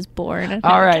 Kevin was born.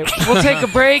 All right. We'll take a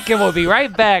break and we'll be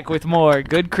right back with more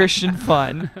Good Christian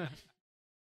Fun.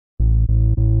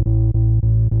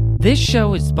 This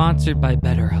show is sponsored by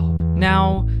BetterHelp.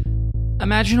 Now,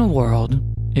 imagine a world,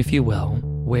 if you will,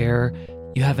 where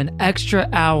you have an extra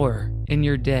hour in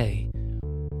your day.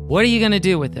 What are you going to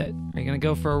do with it? Are you going to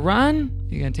go for a run?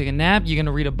 Are you going to take a nap? Are you going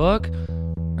to read a book?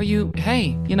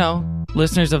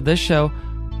 Listeners of this show,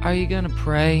 are you going to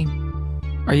pray?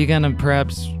 Are you going to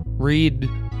perhaps read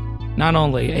not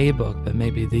only a book, but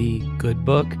maybe the good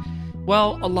book?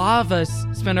 Well, a lot of us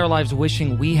spend our lives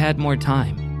wishing we had more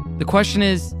time. The question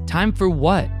is, time for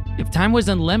what? If time was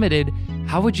unlimited,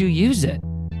 how would you use it?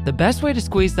 The best way to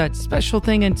squeeze that special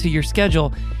thing into your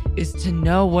schedule is to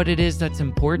know what it is that's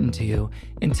important to you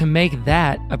and to make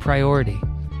that a priority.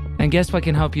 And guess what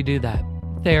can help you do that?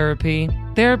 Therapy.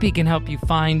 Therapy can help you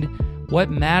find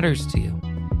what matters to you.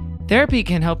 Therapy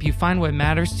can help you find what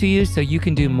matters to you so you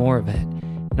can do more of it.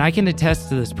 And I can attest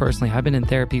to this personally. I've been in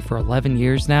therapy for 11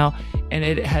 years now, and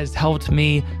it has helped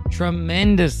me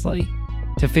tremendously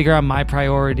to figure out my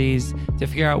priorities, to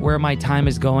figure out where my time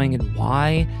is going and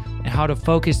why, and how to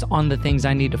focus on the things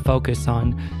I need to focus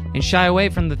on and shy away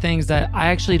from the things that I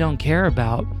actually don't care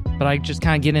about, but I just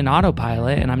kind of get in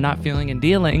autopilot and I'm not feeling and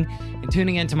dealing and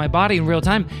tuning into my body in real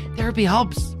time. Therapy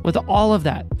helps with all of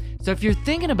that. So if you're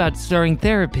thinking about starting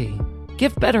therapy,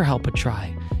 give BetterHelp a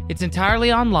try. It's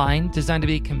entirely online, designed to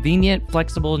be convenient,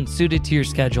 flexible, and suited to your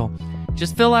schedule.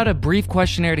 Just fill out a brief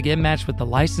questionnaire to get matched with a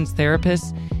licensed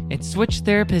therapist and switch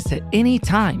therapists at any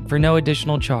time for no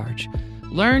additional charge.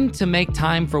 Learn to make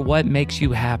time for what makes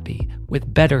you happy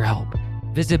with BetterHelp.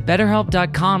 Visit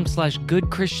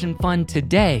BetterHelp.com/goodchristianfun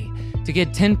today to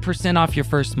get 10% off your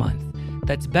first month.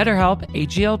 That's BetterHelp,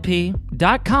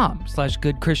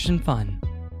 HELP.com/goodchristianfun.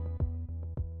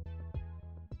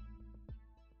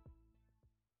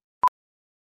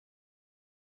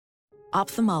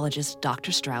 Ophthalmologist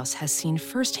Dr. Strauss has seen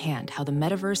firsthand how the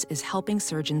metaverse is helping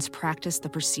surgeons practice the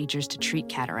procedures to treat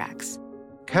cataracts.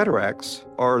 Cataracts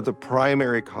are the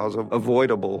primary cause of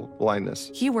avoidable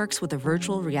blindness. He works with a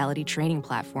virtual reality training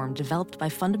platform developed by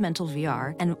Fundamental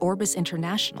VR and Orbis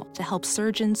International to help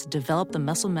surgeons develop the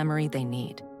muscle memory they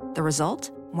need. The result?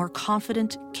 More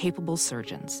confident, capable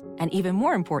surgeons. And even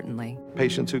more importantly,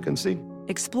 Patients who can see.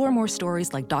 explore more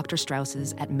stories like Dr.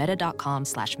 Strauss's at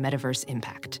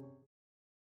meta.com/metaverseimpact.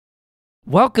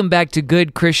 Welcome back to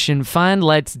Good Christian Fun.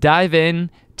 Let's dive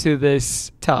in to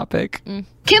this topic.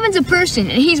 Kevin's a person,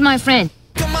 and he's my friend.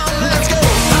 Come on, let's go.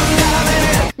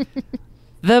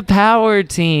 The Power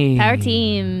Team. Power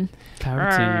team.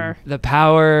 The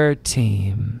Power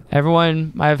Team.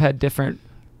 Everyone might have had different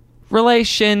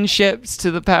relationships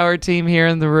to the Power Team here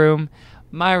in the room.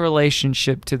 My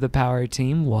relationship to the Power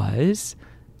Team was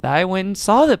that I went and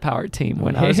saw the Power Team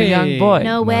when I was a young boy.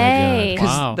 No way.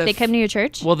 Wow. They come to your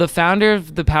church? Well, the founder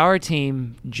of the Power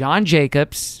Team, John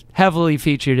Jacobs, heavily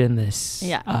featured in this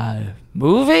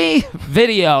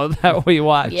video that we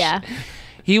watched. Yeah.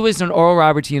 He was an Oral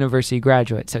Roberts University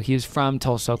graduate, so he was from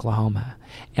Tulsa, Oklahoma.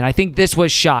 And I think this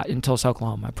was shot in Tulsa,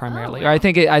 Oklahoma, primarily. Oh, wow. Or I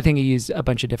think he used a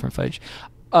bunch of different footage.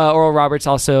 Oral Roberts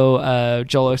also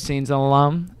Joel Osteen's an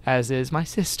alum, as is my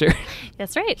sister.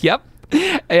 That's right. Yep.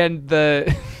 And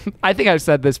I think I've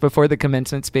said this before, the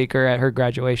commencement speaker at her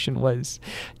graduation was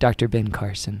Dr. Ben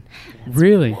Carson.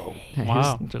 Really? He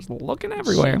Wow. was just looking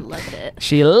everywhere. She loved it.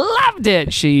 She loved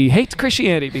it. She hates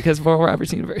Christianity because of Oral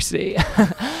Roberts University.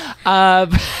 I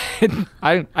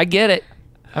get it.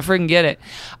 I freaking get it.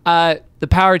 The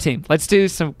Power Team. Let's do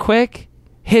some quick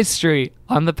history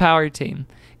on the Power Team,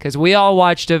 because we all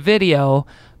watched a video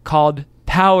called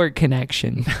Power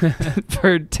Connection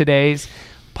for today's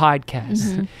podcast.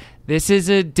 Mm-hmm. This is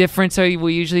a different, so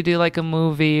we usually do like a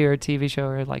movie or a TV show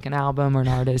or like an album or an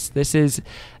artist. This is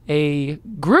a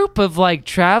group of like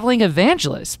traveling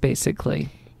evangelists, basically.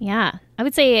 Yeah. I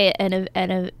would say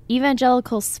an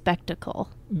evangelical spectacle.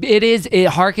 It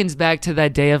harkens back to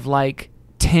that day of like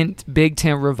big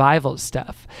tent revival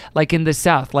stuff, like in the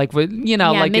South, like with,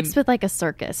 like mixed with like a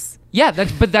circus. Yeah,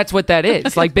 that's what that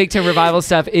is. Like big tent revival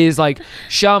stuff is like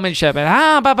showmanship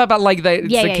and like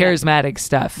it's the charismatic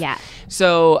stuff. Yeah.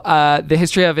 So the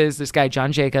history of it is this guy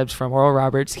John Jacobs from Oral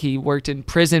Roberts. He worked in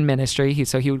prison ministry.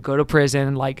 He would go to prison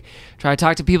and like try to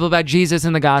talk to people about Jesus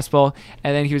and the gospel,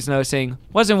 and then he was noticing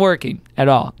wasn't working at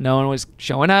all. No one was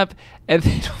showing up, and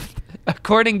then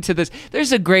according to this,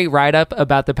 there's a great write-up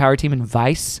about the power team in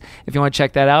Vice. If you want to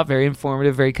check that out, very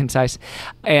informative, very concise.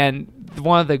 And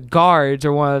one of the guards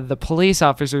or one of the police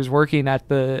officers working at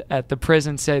the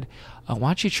prison said, why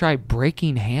don't you try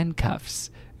breaking handcuffs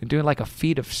and doing like a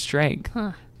feat of strength?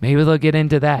 Maybe they'll get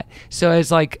into that. So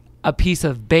as like a piece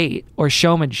of bait or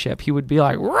showmanship, he would be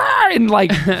like, "Rah!" and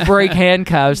like break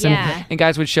handcuffs, Yeah. and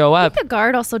guys would show I up. think the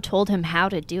guard also told him how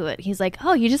to do it. He's like,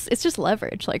 "Oh, it's just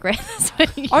leverage, like right."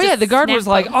 The guard was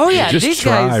like, "Oh yeah, Just these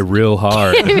try guys, real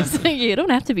hard. He was like, you don't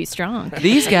have to be strong.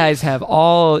 these guys have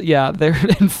all, they're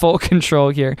in full control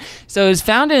here." So it was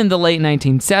founded in the late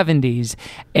 1970s,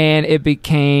 and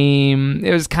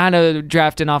it was kind of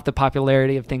drafting off the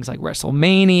popularity of things like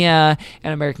WrestleMania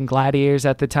and American Gladiators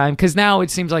at the time, because now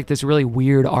it seems like this really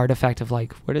weird artifact of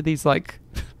like, what are these like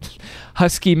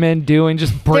husky men doing,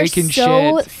 just breaking They're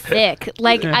so shit? thick.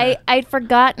 Like I'd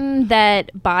forgotten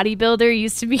that bodybuilder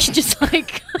used to be just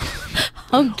like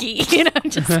hunky,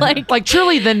 just like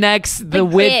truly the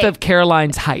width thick. of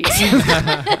Caroline's height.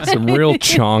 Some real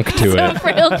chonk to some it.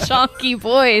 real chonky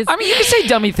boys. I mean, you could say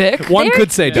dummy thick. One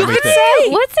could say dummy thick.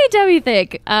 Would say dummy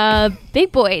thick.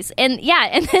 Big boys, and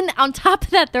then on top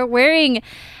of that, they're wearing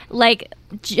like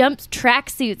jump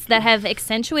tracksuits that have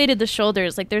accentuated the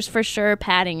shoulders. Like there's for sure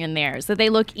padding in there, so they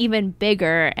look even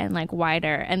bigger and like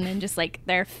wider. And then just like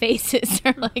their faces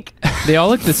are like They all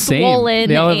look the same. swollen.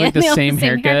 They all have like and the they all same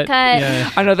have the haircut. Yeah.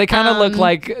 I know they kind of look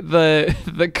like the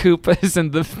Koopas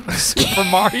in the Super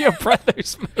Mario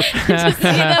Brothers movie. Just see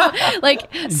them like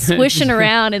swishing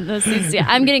around in those suits. Yeah,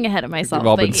 I'm getting ahead of myself. They've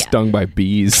all but been yeah. stung by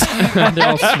bees. They're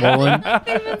all swollen.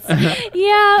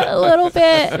 Yeah, a little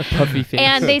bit. Puffy face.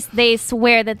 And they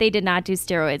swear that they did not do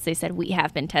steroids. They said, we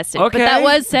have been tested. Okay. But that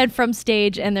was said from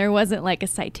stage, and there wasn't like a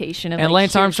citation of And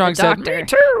like, Lance here's the Armstrong said, doctor.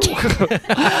 "Me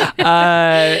too."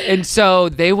 And so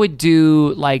they would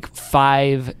do like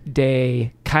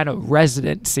 5-day kind of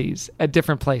residencies at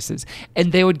different places,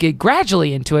 and they would get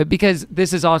gradually into it, because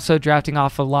this is also drafting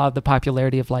off a lot of the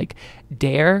popularity of like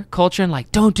dare culture and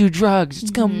like, don't do drugs,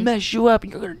 it's gonna mess you up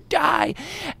and you're gonna die.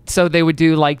 So they would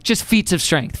do like just feats of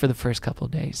strength for the first couple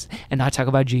of days and not talk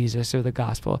about Jesus or the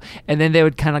gospel, and then they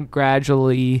would kind of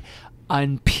gradually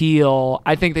unpeel.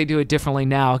 I think they do it differently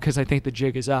now, because I think the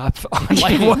jig is up on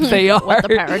like what they are, What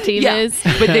the power team is.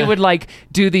 But they would like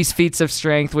do these feats of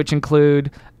strength, which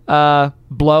include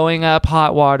blowing up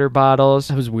hot water bottles,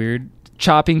 That was weird.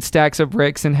 chopping stacks of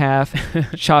bricks in half,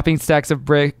 chopping stacks of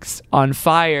bricks on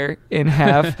fire in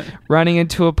half, running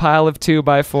into a pile of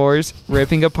 2x4s,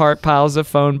 ripping apart piles of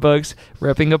phone books,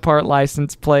 ripping apart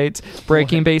license plates,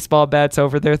 breaking baseball bats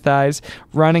over their thighs,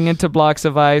 running into blocks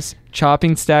of ice,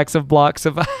 chopping stacks of blocks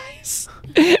of ice.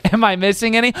 Am I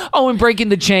missing any? Oh, and breaking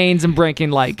the chains and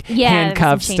breaking like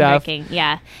handcuff some chain stuff. breaking,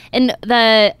 yeah. And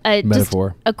the just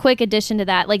Metaphor. a quick addition to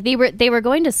that, like they were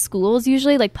going to schools,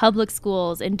 usually like public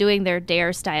schools, and doing their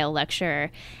dare style lecture,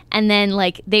 and then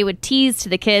like they would tease to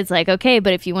the kids like, okay,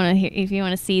 but if you want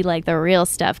to see like the real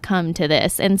stuff, come to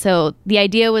this. And so the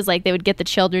idea was like they would get the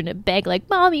children to beg like,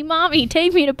 mommy,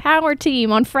 take me to Power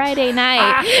Team on Friday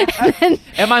night.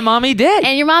 And my mommy did.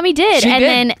 And your mommy did. She and did,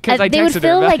 then 'cause I they would texted her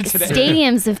fill about like it today.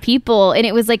 stadiums of people, and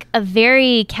it was like a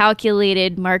very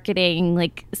calculated marketing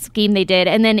like scheme they did.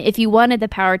 And then if you wanted the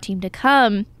power team to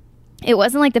come, it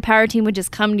wasn't like the power team would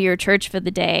just come to your church for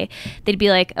the day. They'd be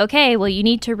like, okay, well, you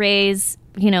need to raise,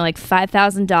 like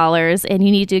 $5,000, and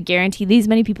you need to guarantee these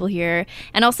many people here.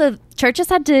 And also churches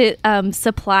had to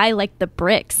supply like the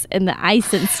bricks and the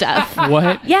ice and stuff.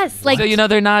 What? Yes, like So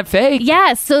they're not fake.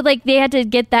 yeah, so like they had to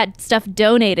get that stuff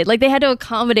donated. Like they had to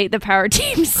accommodate the power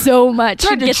team so much.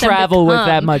 Tried to get them travel with come.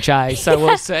 that much ice, I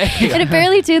will say. And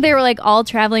apparently too, they were like all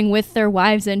traveling with their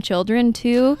wives and children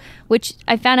too, which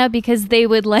I found out because they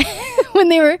would like when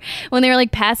they were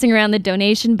like passing around the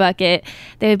donation bucket,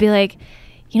 they would be like,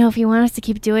 if you want us to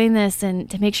keep doing this and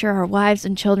to make sure our wives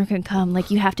and children can come, like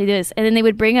you have to do this. And then they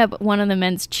would bring up one of the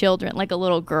men's children, like a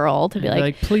little girl, to be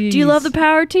like, please. do you love the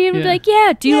power team? And be like,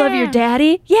 yeah. Do you love your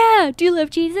daddy? Yeah. Do you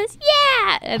love Jesus?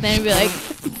 Yeah. And then it'd be like,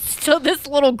 so this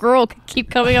little girl could keep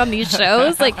coming on these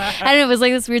shows. Like, I don't know, it was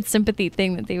like this weird sympathy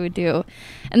thing that they would do.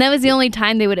 And that was the only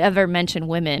time they would ever mention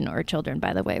women or children,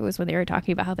 by the way, was when they were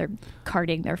talking about how they're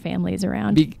carting their families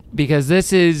around. Because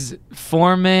this is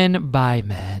for men by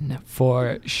men,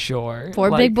 for sure.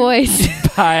 For big boys.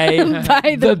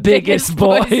 By the biggest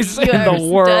boys you in ever the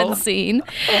world. seen.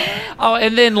 Oh,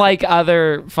 and then like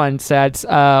other fun sets.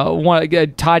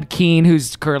 Todd Keene,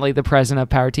 who's currently the president of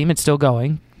Power Team, it's still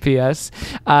going. P.S.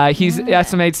 He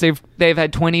estimates they've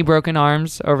had 20 broken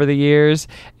arms over the years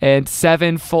and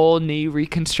 7 full knee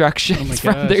reconstructions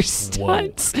from their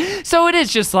stunts. Whoa. So it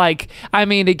is just like, I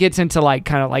mean, it gets into like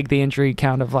kind of like the injury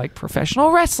count of like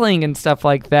professional wrestling and stuff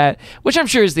like that, which I'm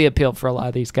sure is the appeal for a lot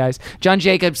of these guys. John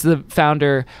Jacobs, the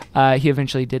founder, he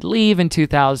eventually did leave in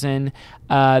 2000.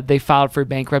 They filed for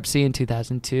bankruptcy in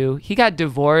 2002. He got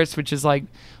divorced, which is like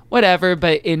whatever,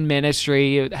 but in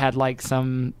ministry, it had like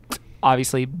some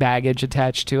obviously baggage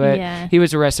attached to it. Yeah. He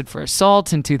was arrested for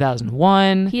assault in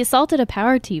 2001. He assaulted a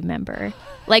power team member,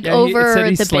 like Yeah, over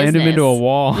he the slammed him business. into a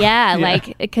wall. Yeah,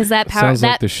 like because that power. Sounds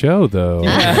like the show, though.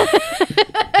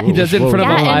 He does it in front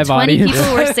of a and live 20 audience.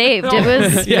 people were saved. It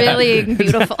was really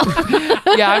beautiful.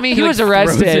 Yeah, I mean, he was throws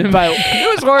arrested, him. but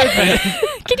it was worth it.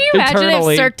 Can you imagine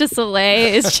Internally. if Cirque du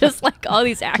Soleil is just like all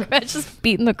these acrobats just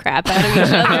beating the crap out of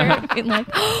each other? Being like,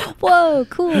 whoa,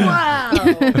 cool. Wow.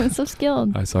 So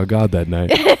skilled. I saw God that night.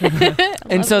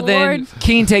 And so the then Lord.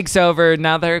 Keen takes over.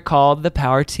 Now they're called the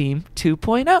Power Team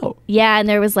 2.0. Yeah, and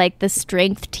there was like the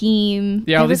strength team.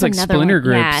 Yeah, all There these was like another splinter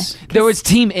one. Yeah. groups. There was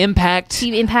Team Impact.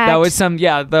 Team Impact.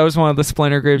 That was one of the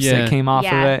splinter groups Yeah. that came off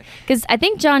of it. Because I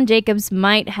think John Jacobs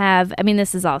might have, I mean,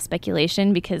 this is all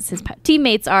speculation because his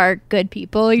teammates are good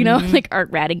people, you know, like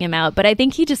aren't ratting him out. But I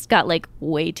think he just got like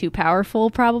way too powerful,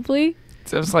 probably.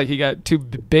 Sounds like he got too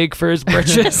big for his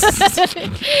britches.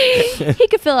 He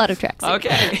could fill out a tracksuit.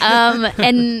 Okay.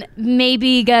 And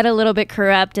maybe got a little bit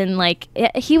corrupt and like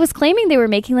he was claiming they were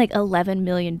making like $11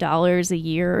 million a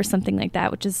year or something like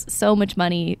that, which is so much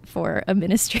money for a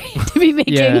ministry to be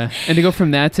making. Yeah, and to go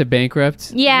from that to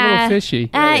bankrupt, Yeah. a little fishy.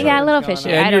 Yeah, a little fishy.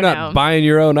 And I you're don't not know. buying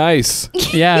your own ice.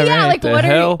 Yeah, Yeah, right. like The what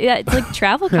hell? are yeah, it's like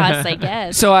travel costs, I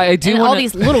guess. So I do and all want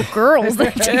these little girls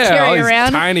that they Yeah, all carry these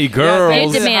around. tiny They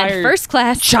girls. demand Hired first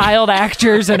class. child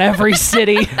actors in every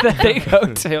city that they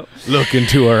go to. Look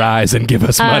into her eyes and give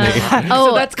us money.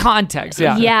 So that's context.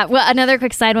 Yeah. Yeah. Well, another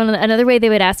quick side one. Another way they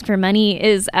would ask for money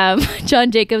is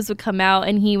John Jacobs would come out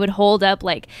and he would hold up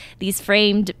like these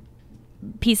framed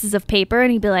pieces of paper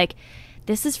and he'd be like,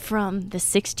 "This is from the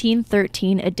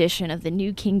 1613 edition of the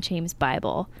New King James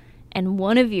Bible. And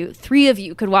three of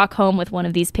you could walk home with one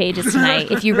of these pages tonight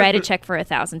if you write a check for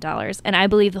 $1,000. And I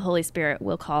believe the Holy Spirit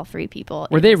will call 3 people.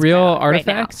 Were in they this real crowd right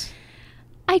now." artifacts?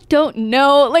 I don't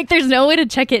know. Like, there's no way to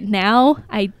check it now.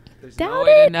 I doubt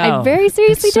way to it. know. I very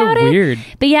seriously That's so doubt it. weird.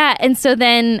 But yeah, and so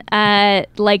then,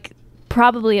 like,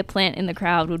 probably a plant in the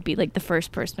crowd would be like the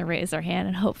first person to raise their hand,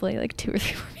 and hopefully, like 2 or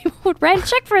 3 more people would write a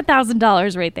check for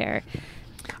 $1,000 right there.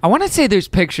 I want to say there's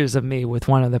pictures of me with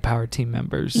one of the Power Team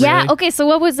members. Yeah. Really? Okay. So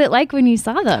what was it like when you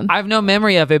saw them? I have no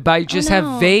memory of it, but I just no.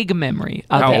 have vague memory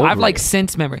of How it. old I've were like you?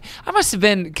 sense memory. I must have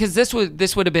been because this would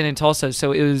have been in Tulsa,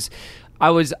 so I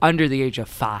was under the age of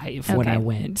 5 when Okay. I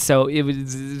went, so it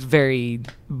was very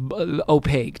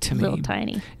opaque to me. Little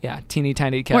tiny. Yeah, teeny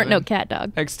tiny Kevin. Weren't no cat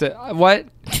dog. Next to what?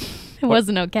 It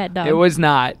wasn't no cat dog. It was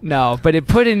not. No, but it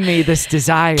put in me this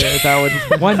desire that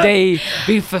would one day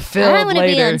be fulfilled I want to be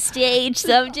later. on stage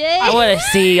someday. I want to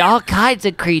see all kinds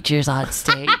of creatures on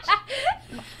stage.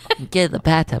 Get in the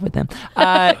bathtub with them.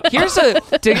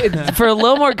 For a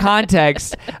little more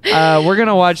context, we're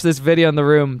gonna watch this video in the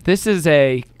room. This is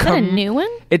Is that a new one?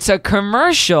 It's a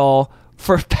commercial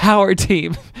for Power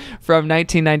Team from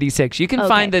 1996. You can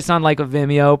find this on like a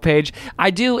Vimeo page.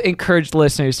 I do encourage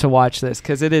listeners to watch this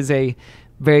because it is a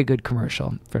very good commercial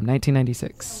from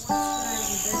 1996.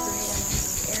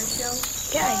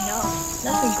 Yeah, I know.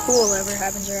 Nothing cool ever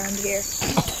happens around here.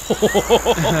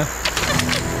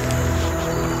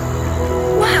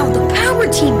 Wow, the power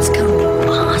team's coming.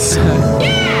 Awesome.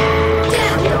 Yeah!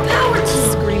 Dad, the power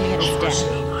team's screaming at his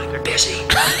dad. They're busy.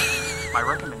 My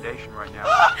recommendation right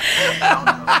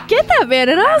now. Get that man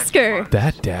an Oscar.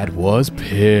 That dad was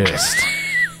pissed.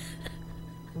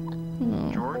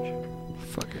 George?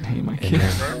 Fucking hate my And kid.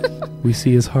 then we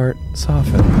see his heart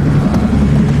soften.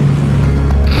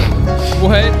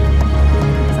 What?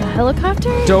 Is it a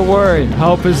helicopter? Don't worry,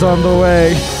 help is on the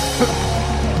way.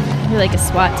 You're like a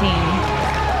SWAT team.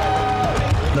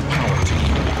 The Power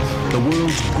Team, the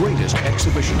world's greatest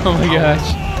exhibition of Oh my power,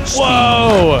 gosh. speed,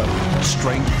 Whoa!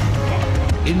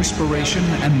 strength, inspiration,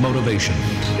 and motivation.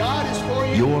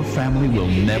 Your family will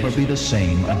never be the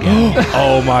same again.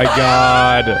 Oh my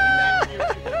God.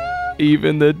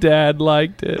 Even the dad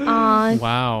liked it. Aw,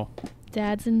 Wow.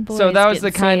 dads and boys. So that was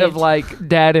the getting kind of saved. like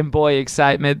dad and boy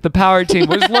excitement the Power Team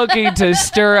was looking to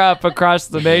stir up across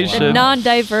the the nation.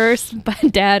 non-diverse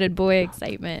dad and boy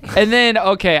excitement. And then,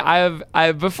 okay,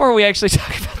 I before we actually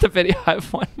talk about the video, I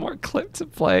have one more clip to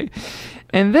play.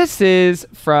 And this is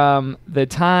from the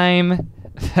time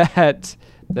that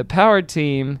the Power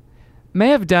Team may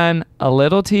have done a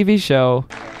little TV show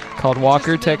called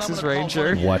Walker, Texas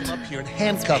Ranger. What? Up here and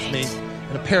handcuff me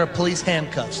in a pair of police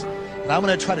handcuffs. And I'm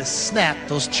going to try to snap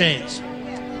those chains.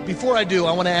 Before I do,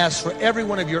 I want to ask for every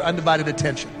one of your undivided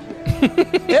attention.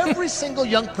 Every single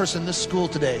young person in this school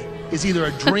today is either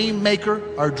a dream maker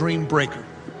or a dream breaker.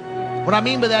 What I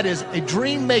mean by that is a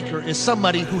dream maker is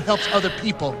somebody who helps other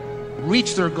people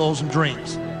reach their goals and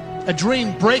dreams. A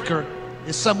dream breaker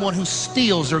is someone who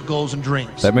steals their goals and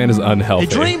dreams. That man is unhealthy. A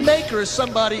dream maker is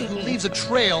somebody who leaves a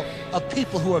trail of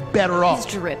people who are better off.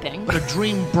 He's dripping. But a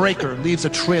dream breaker leaves a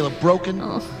trail of broken,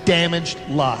 damaged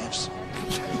lives.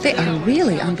 They are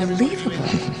really unbelievable.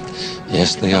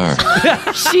 Yes, they are.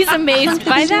 She's amazed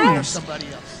by that.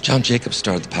 John Jacobs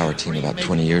started the power team about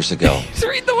 20 years ago.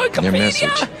 Read the And their Wikipedia.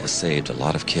 message has saved a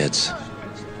lot of kids.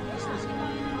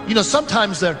 You know,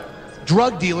 sometimes the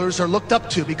drug dealers are looked up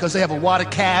to because they have a wad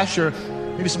of cash or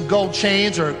maybe some gold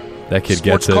chains or That kid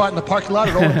sports gets it. car in the parking lot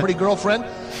or own a pretty girlfriend.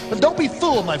 But don't be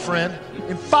fooled, my friend.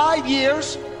 In 5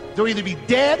 years, they'll either be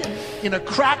dead, in a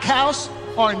crack house,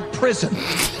 or in prison.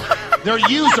 They're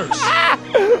users.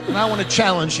 And I want to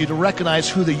challenge you to recognize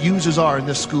who the users are in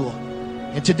this school.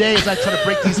 And today, as I try to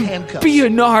break these handcuffs, Be a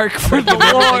narc for the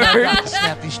Lord.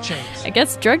 snap these chains. I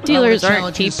guess drug dealers I wanna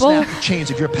aren't challenge you to people. snap the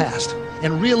chains of your past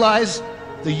and realize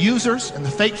the users and the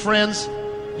fake friends,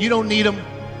 you don't need them.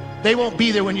 They won't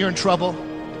be there when you're in trouble.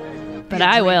 But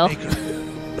I will.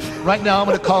 Right now, I'm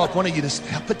going to call up one of you to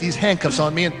put these handcuffs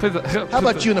on me. And how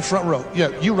about you in the front row? Yeah,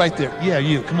 you right there. Yeah,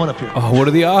 you. Come on up here. Oh, what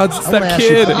are the odds? It's I wanna that ask you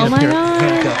to kid. put me in Oh a my pair of God.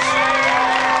 handcuffs.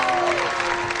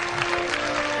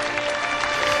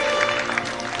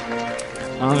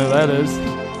 I don't know who that is.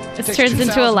 This turns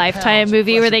into a Lifetime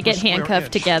movie where they get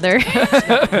handcuffed together.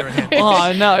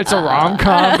 Oh no, it's a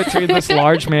rom-com between this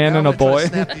large man and a boy.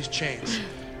 Snap these chains.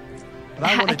 But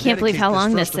I wanna can't believe how dedicate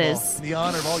long first this of all is. in the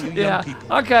honor of all you young Yeah, people.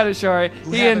 I'm kind of sure he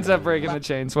haven't- ends up breaking the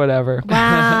chains. Whatever.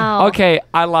 Wow. Okay,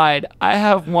 I lied. I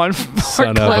have one more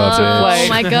Son clip of a to bitch. play. Oh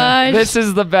my gosh. This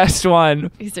is the best one.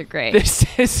 These are great. This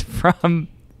is from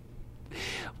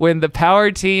when the Power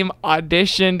Team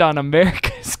auditioned on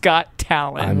America's Got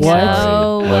Talent. I'm What?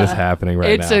 sorry. What is happening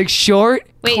right It's now? a short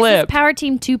Wait, is clip. this Power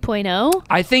Team 2.0?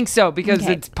 I think so because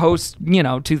Okay. it's post,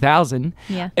 2000.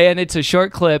 Yeah. And it's a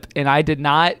short clip, and I did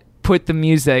not put the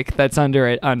music that's under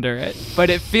it. But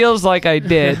it feels like I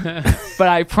did. But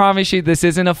I promise you, this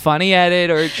isn't a funny edit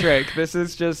or a trick. This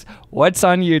is just what's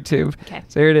on YouTube. Okay.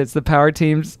 So here it is: the Power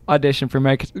Team's audition for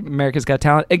America's Got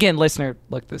Talent. Again, listener,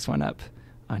 look this one up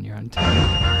on your own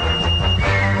time.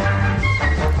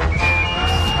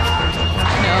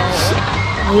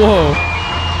 Whoa.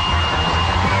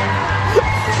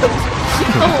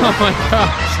 Oh my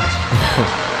gosh.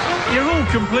 You're all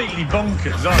completely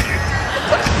bonkers, aren't you?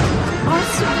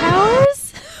 Austin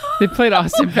Powers? They played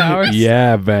Austin Powers.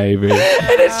 Yeah, baby. And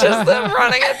it's just them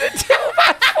running into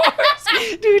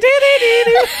 2x4s.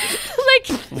 Do-do-do-do-do.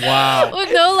 Like, Wow.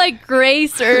 with no like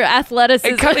grace or athleticism.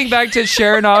 And cutting back to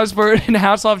Sharon Osbourne and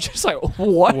Hasselhoff, just like,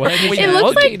 what are we It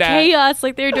looks like looking at? chaos.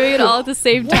 Like they're doing it all at the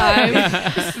same time.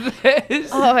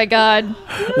 Oh my god.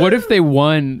 What if they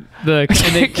won and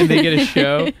they get a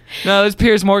show? No, it's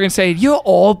Piers Morgan saying, "You're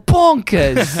all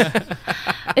bonkers."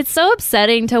 It's so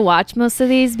upsetting to watch most of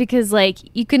these because like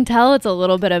you can tell it's a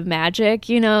little bit of magic,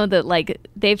 that like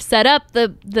they've set up the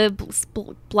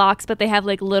blocks, but they have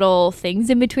like little things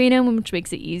in between them, which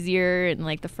makes it easier. And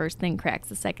like the first thing cracks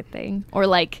the second thing, or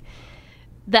like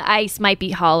the ice might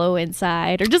be hollow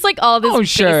inside, or just like all this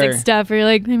basic stuff. Where you're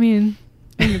like, I mean,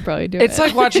 you could probably do it. It's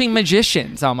like watching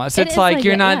magicians almost. It It's is like like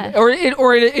you're that, not, yeah.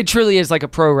 or it truly is like a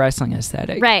pro wrestling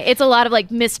aesthetic. Right. It's a lot of like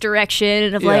misdirection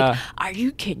and of Yeah.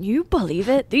 like, can you believe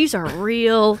it? These are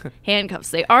real handcuffs.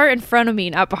 They are in front of me,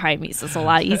 not behind me. So it's a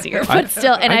lot easier. But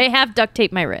still, and I have duct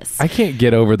tape my wrists. I can't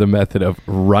get over the method of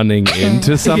running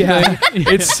into something.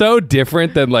 It's so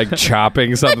different than like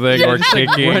chopping something or just, like,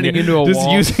 kicking. running into a just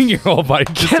wall. using your whole body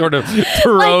to sort of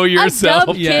throw like yourself. a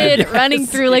dumb kid running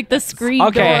through like the screen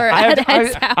Okay, door at his house.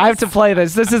 I have to play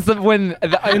this. This is when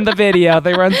in the video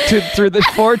they run through the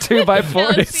 4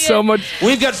 2x4s. It's so much.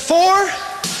 We've got four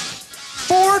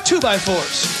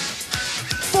 2x4s.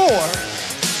 4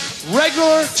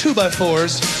 regular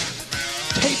 2x4s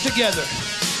taped together.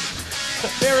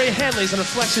 Barry Hanley's gonna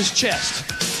flex his chest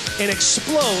and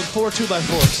explode 4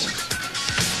 2x4s.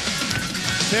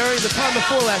 Barry, the time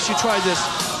before last you tried this,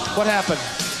 what happened?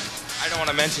 I don't want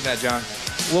to mention that, John.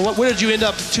 Well, where did you end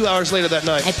up 2 hours later that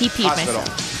night? I PP'd Hospital.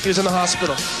 myself. He was in the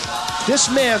hospital. This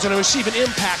man's gonna receive an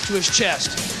impact to his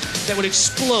chest that would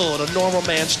explode a normal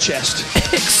man's chest.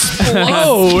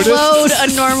 Explode a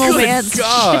normal man's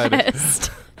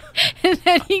chest. and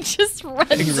then he just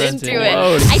runs into it.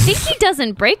 Whoa. I think he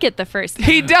doesn't break it the first time.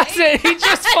 He doesn't. He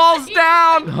just falls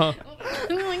down.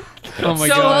 Oh my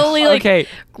Slowly, god. like,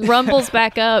 rumbles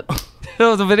back up.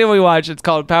 So the video we watched, it's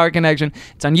called Power Connection.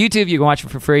 It's on YouTube. You can watch it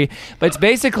for free. But it's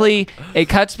basically, it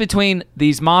cuts between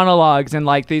these monologues and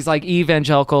like these like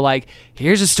evangelical, like,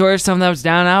 here's a story of someone that was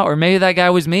down and out, or maybe that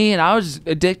guy was me and I was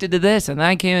addicted to this and then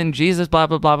I came in Jesus, blah,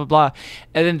 blah, blah, blah, blah.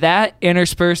 And then that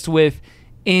interspersed with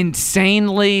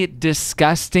insanely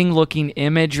disgusting looking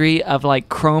imagery of like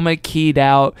chroma keyed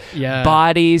out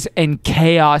bodies and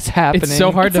chaos happening. It's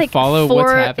so hard to follow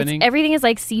what's happening. Everything is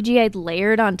like CGI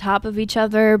layered on top of each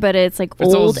other, but it's like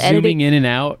It's all old editing. zooming in and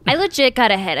out. I legit got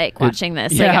a headache watching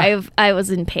this. Like I was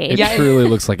in pain. It truly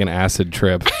looks like an acid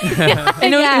trip. I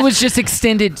know it was just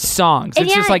extended songs. And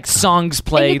It's just like songs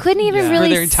played. And you couldn't even for really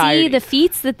their see entirety. the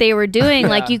feats that they were doing.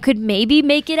 Like you could maybe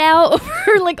make it out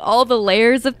over like all the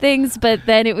layers of things, but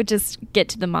then it would just get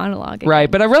to the monologue again.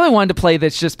 Right, but I really wanted to play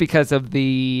this just because of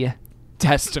the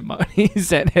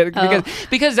testimonies and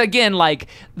because again, like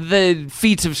the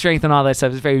feats of strength and all that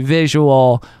stuff is very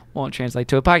visual. Won't translate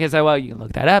to a podcast that well. You can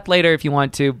look that up later if you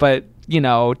want to, but you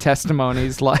know,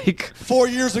 testimonies like 4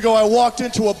 years ago I walked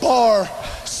into a bar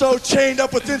so chained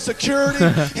up with insecurity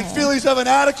and feelings of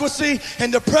inadequacy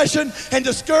and depression and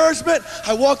discouragement.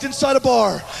 I walked inside a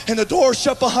bar and the door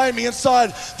shut behind me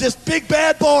inside this big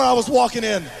bad bar I was walking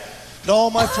in. And all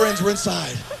my friends were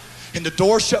inside. And the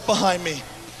door shut behind me.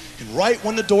 And right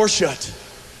when the door shut,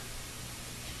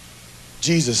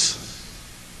 Jesus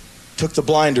took the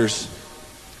blinders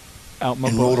and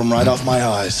rolled them right off my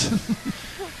eyes.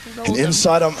 And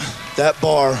inside of that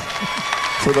bar,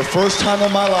 for the first time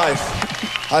in my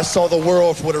life, I saw the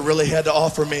world for what it really had to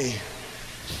offer me.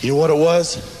 You know what it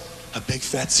was? A big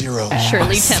fat zero.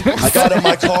 Shirley Temple. I got in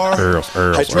my car. I drove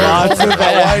home with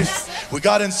my wife. We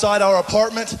got inside our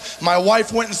apartment. My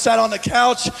wife went and sat on the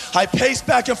couch. I paced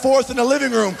back and forth in the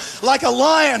living room like a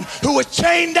lion who was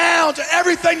chained down to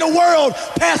everything the world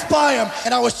passed by him.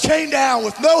 And I was chained down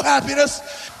with no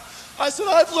happiness. I said,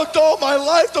 I've looked all my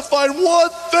life to find one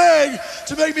thing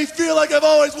to make me feel like I've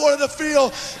always wanted to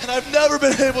feel, and I've never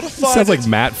been able to find Sounds it. like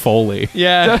Matt Foley.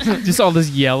 Yeah, just all this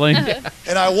yelling.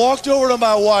 And I walked over to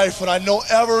my wife, and I don't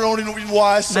know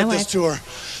why I said this to her,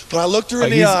 but I looked her in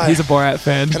the eye. He's a Borat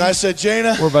fan. And I said,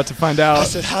 Jana. We're about to find out. I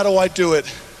said, how do I do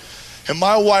it? And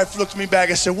my wife looked me back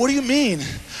and said, what do you mean?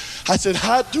 I said,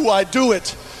 how do I do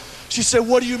it? She said,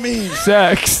 what do you mean?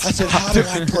 Sex. I said, how do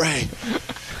I pray?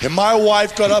 And my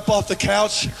wife got up off the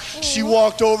couch. She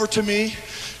walked over to me.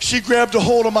 She grabbed a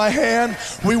hold of my hand.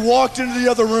 We walked into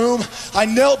the other room. I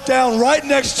knelt down right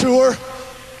next to her.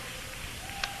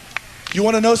 You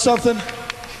want to know something?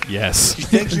 Yes. You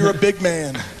think you're a big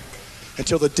man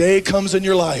until the day comes in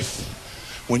your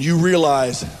life when you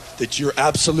realize that you're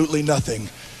absolutely nothing.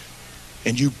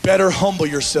 And you better humble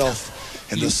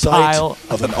yourself in the sight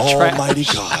of an almighty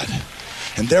God.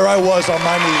 And there I was on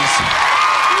my knees.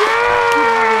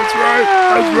 That's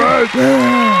right.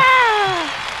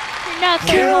 You're not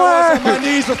Here I was on my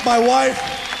knees with my wife.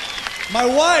 My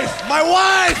wife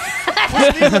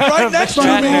was kneeling right next to me.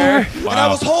 And I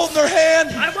was holding her hand.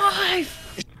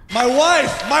 My wife.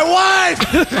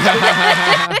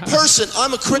 Person,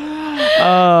 I'm a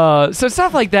Christian. So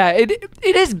stuff like that.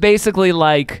 It is basically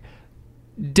like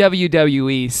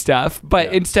WWE stuff,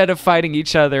 but instead of fighting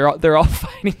each other, they're all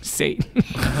fighting Satan.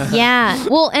 Yeah.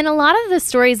 Well, and a lot of the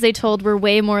stories they told were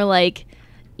way more like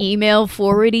email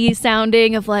forwardy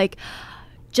sounding of like,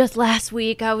 just last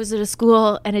week I was at a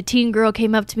school and a teen girl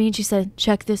came up to me and she said,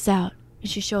 check this out. And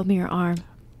she showed me her arm.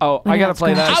 Oh, I gotta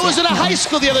play that. I was in a high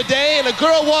school the other day and a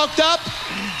girl walked up.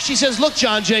 She says, look,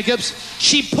 John Jacobs.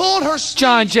 She pulled her sleeve.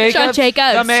 John Jacobs,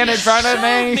 the man in front of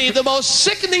showed me the most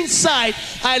sickening sight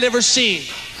I'd ever seen.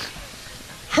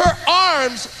 Her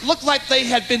arms looked like they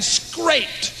had been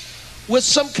scraped with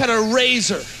some kind of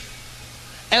razor.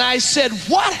 And I said,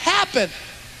 what happened?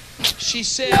 She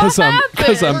said, Because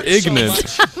I'm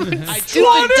ignorant. I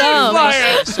tried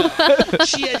to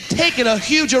She had taken a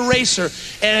huge eraser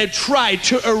and had tried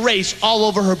to erase all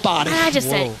over her body. And I just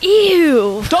said,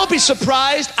 ew. Don't be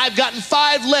surprised. I've gotten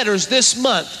 5 letters this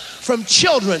month from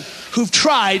children who've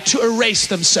tried to erase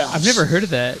themselves. I've never heard of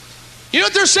that. You know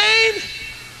what they're saying?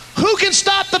 Who can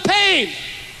stop the pain?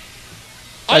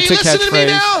 Are That's you a listening to me catchphrase.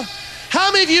 now?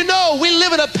 How many of you know we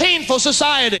live in a painful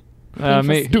society?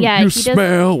 Me. Do Yeah, you he does-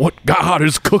 smell what God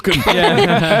is cooking?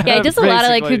 Yeah, he does a lot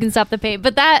of like who Basically. can stop the pain.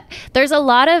 But there's a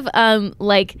lot of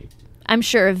like I'm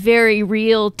sure very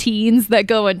real teens that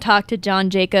go and talk to John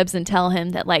Jacobs and tell him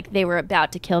that like they were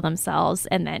about to kill themselves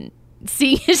and then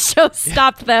seeing his show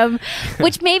stopped them,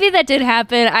 which maybe that did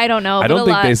happen. I don't know. I don't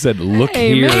think they said, look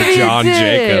here, John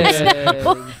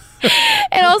Jacobs.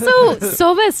 And also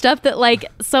so messed up that like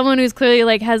someone who's clearly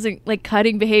like has like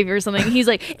cutting behavior or something, he's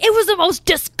like, it was the most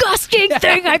disgusting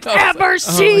thing I've ever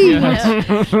seen.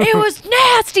 It was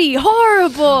nasty,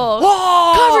 horrible.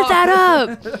 Covered that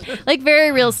up. Like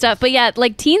very real stuff. But yeah,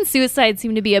 like teen suicide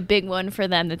seemed to be a big one for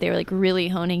them that they were like really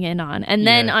honing in on. And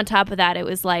then on top of that, it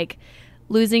was like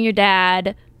losing your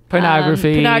dad,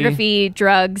 pornography,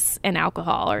 drugs, and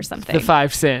alcohol or something. The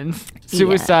 5 sins.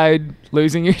 Suicide,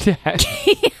 losing your dad.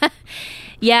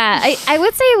 Yeah, I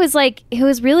would say it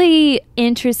was really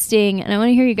interesting, and I want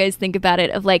to hear you guys think about it,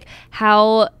 of like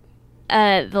how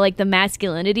the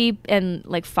masculinity and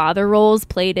like father roles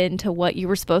played into what you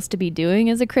were supposed to be doing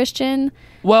as a Christian.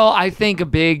 Well, I think a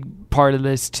big part of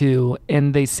this too,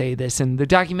 and they say this in the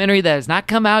documentary that has not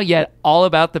come out yet, all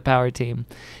about the Power Team,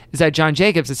 is that John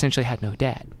Jacobs essentially had no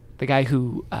dad. The guy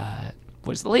who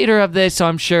was the leader of this, so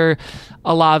I'm sure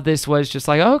a lot of this was just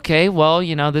like, okay, well,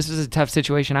 you know, this is a tough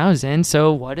situation I was in,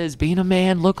 so what does being a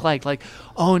man look like? Like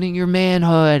owning your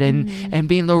manhood and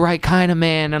being the right kind of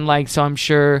man, and like, so I'm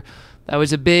sure that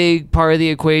was a big part of the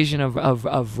equation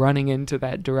of running into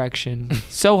that direction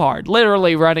so hard,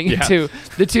 literally running into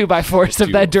the 2x4s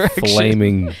of that direction.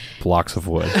 Flaming blocks of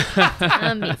wood.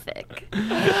 Dummy thick.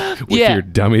 With your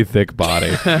dummy thick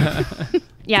body.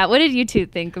 Yeah, what did you two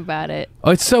think about it?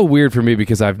 Oh, it's so weird for me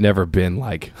because I've never been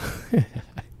like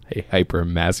a hyper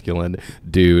masculine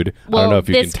dude. Well, I don't know if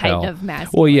you can this tell. kind of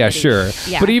masculinity. Well, yeah, sure.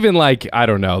 Yeah. But even like, I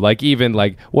don't know, like even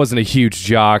like wasn't a huge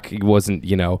jock. He wasn't,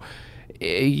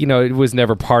 it was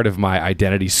never part of my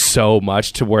identity so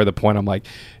much to where the point I'm like,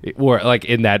 or like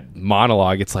in that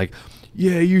monologue, it's like,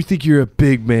 yeah, you think you're a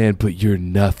big man, but you're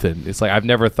nothing. It's like I've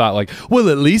never thought like, well,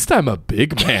 at least I'm a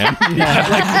big man.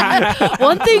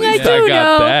 One thing I do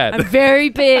know, I'm very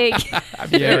big. I'm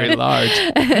very large.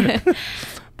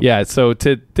 Yeah, so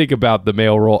to think about the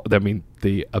male role, I mean,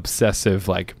 the obsessive,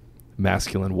 like,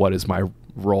 masculine, what is my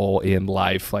role in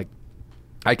life? Like,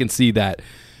 I can see that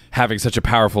having such a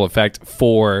powerful effect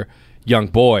for young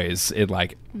boys. If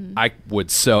I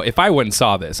went and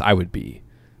saw this, I would be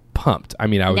pumped. I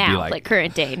mean, I would now, be like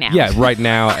current day now. Yeah, right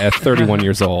now at 31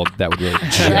 years old, that would really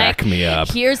jack me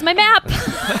up. Here's my map.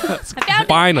 I found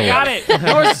Finally. Got it.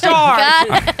 North Star.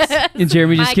 And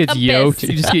Jeremy just gets yoked.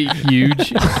 You just get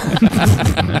huge.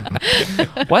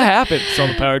 What happened? It's on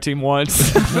the Power Team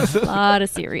once. A lot of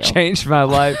cereal. Changed my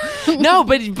life. No,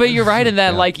 but you're right in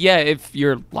that, like, yeah, if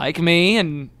you're like me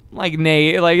and like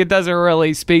Nate, like it doesn't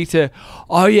really speak to,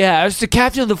 oh yeah, as the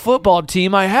captain of the football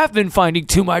team, I have been finding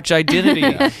too much identity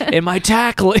in my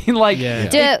tackling. Like,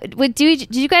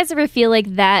 did you guys ever feel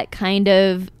like that kind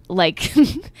of like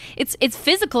it's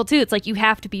physical too? It's like you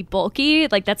have to be bulky.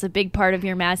 Like that's a big part of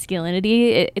your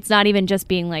masculinity. It's not even just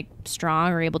being like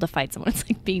strong or able to fight someone. It's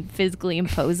like being physically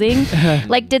imposing.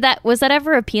 Like, was that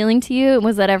ever appealing to you? And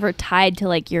was that ever tied to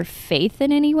like your faith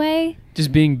in any way?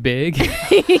 Just being big? or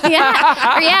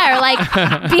like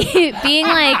being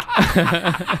like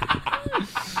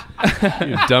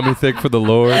You're dummy thick for the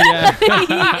Lord.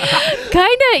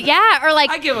 Kind of, yeah. Or like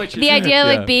I get what you're the saying. idea of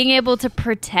like being able to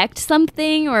protect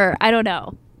something, or I don't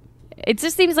know. It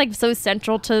just seems like so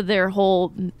central to their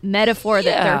whole metaphor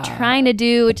that they're trying to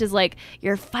do, which is like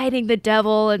you're fighting the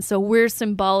devil, and so we're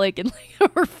symbolic and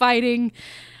like we're fighting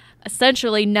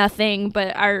essentially nothing,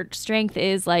 but our strength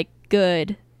is like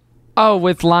good. Oh,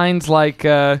 with lines like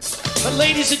But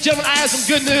ladies and gentlemen, I have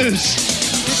some good news.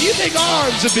 If you think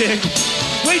arms are big,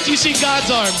 wait till you see God's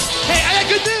arms. Hey, I got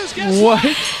good news. Guess what?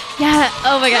 Yeah.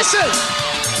 Oh my God. Listen,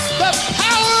 the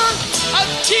power of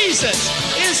Jesus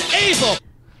is able.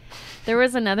 There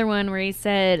was another one where he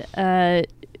said,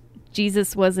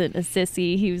 Jesus wasn't a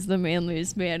sissy. He was the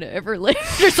manliest man ever lived,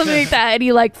 or something like that. And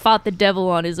he like fought the devil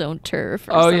on his own turf.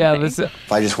 Or something. Yeah.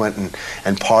 If I just went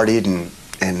and partied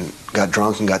and got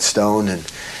drunk and got stoned and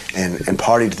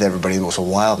partied with everybody and was a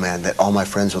wild man, that all my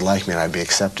friends would like me and I'd be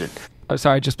accepted. Oh,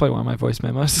 sorry, I just played one of my voice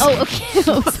memos. Oh,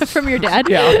 okay. Was it from your dad?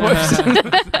 Yeah.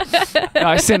 No,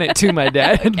 I sent it to my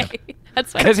dad. Okay.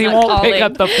 That's why because he won't pick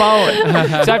up the phone.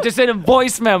 So I have to send him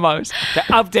voice memos to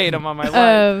update him on my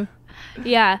life.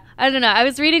 Yeah, I don't know. I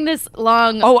was reading this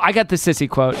long. Oh, I got the sissy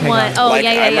quote. Hang on. Oh, like,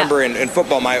 yeah. I remember in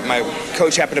football, my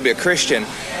coach happened to be a Christian,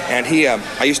 and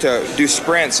I used to do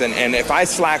sprints, and if I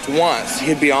slacked once,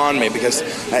 he'd be on me because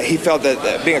he felt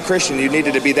that being a Christian, you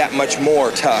needed to be that much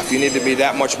more tough. You needed to be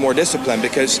that much more disciplined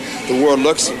because the world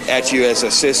looks at you as a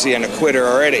sissy and a quitter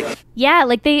already. Yeah,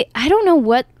 like I don't know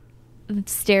what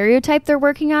stereotype they're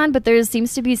working on, but there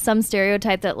seems to be some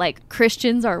stereotype that like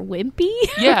Christians are wimpy.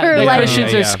 Yeah, or, the like,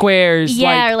 Christians are squares. Yeah,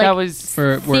 like, or, like, that was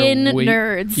thin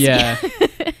nerds. Yeah.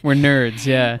 We're nerds,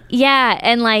 yeah. Yeah,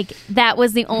 and like that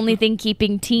was the only thing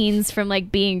keeping teens from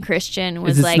like being Christian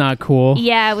was Is like it's not cool.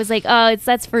 Yeah, it was like, oh,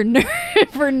 that's for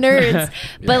for nerds.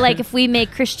 But like if we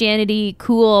make Christianity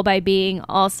cool by being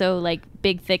also like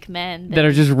big thick men that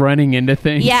are just running into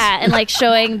things. Yeah, and like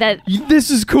showing that this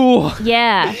is cool.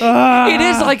 Yeah. It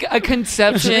is like a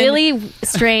conception. It's really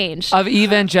strange. Of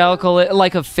evangelical,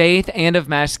 like of faith and of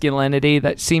masculinity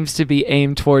that seems to be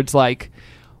aimed towards like,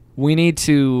 we need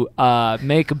to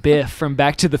make Biff from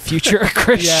Back to the Future a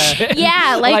Christian.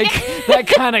 Yeah, like that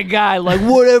kind of guy. Like,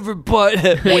 whatever,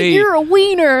 butthead. Wait, you're a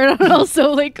wiener. And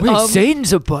also like,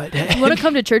 Satan's a butthead. You want to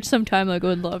come to church sometime? Like, I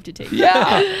would love to take you.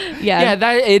 Yeah.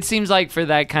 That it seems like for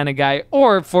that kind of guy,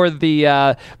 or for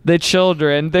the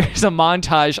children. There's a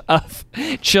montage of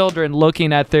children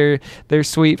looking at their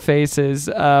sweet faces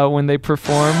when they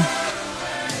perform.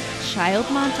 Child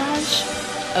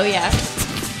montage. Oh yeah.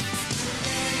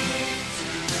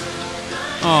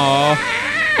 Aww.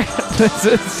 This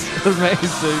is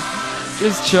amazing.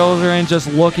 Just children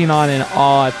just looking on in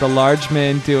awe at the large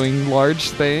men doing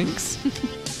large things.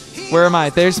 Where am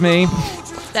I? There's me.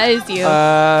 That is you.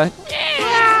 Yeah.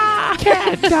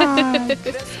 Cat dog.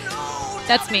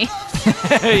 That's me.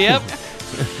 Yep.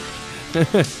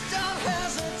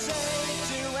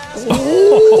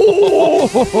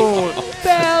 Oh,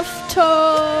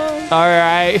 bathtub. All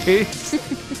right.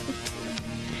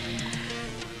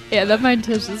 Yeah, that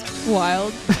montage is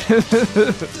wild.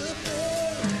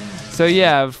 So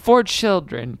yeah, for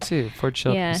children too. For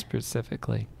children Yeah.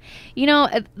 specifically. You know,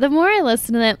 the more I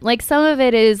listen to them, like some of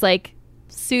it is like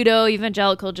pseudo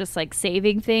evangelical, just like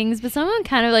saving things, but some of them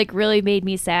kind of like really made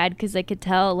me sad because I could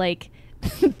tell like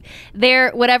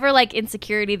their whatever like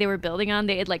insecurity they were building on,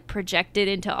 they had like projected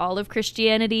into all of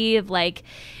Christianity of like,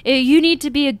 you need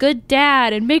to be a good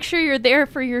dad and make sure you're there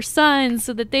for your sons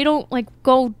so that they don't like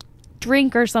go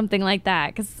drink or something like that,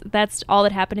 because that's all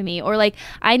that happened to me. Or like,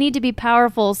 I need to be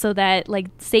powerful so that like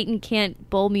Satan can't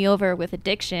bowl me over with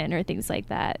addiction or things like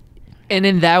that. And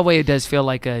in that way, it does feel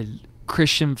like a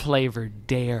Christian flavored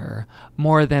dare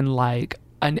more than like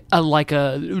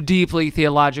a deeply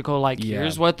theological, like,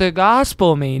 here's what the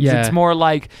gospel means. Yeah. It's more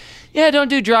like, don't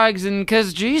do drugs and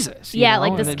because Jesus. you know?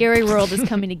 Like the And scary world is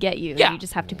coming to get you. Yeah. You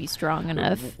just have to be strong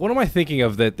enough. What am I thinking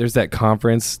of? That there's that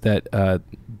conference that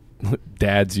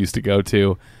dads used to go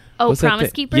to. Oh, What's that Promise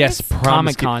thing? Keepers? Yes,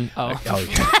 Promise Comic-Con.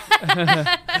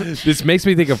 Yeah. This makes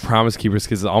me think of Promise Keepers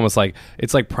because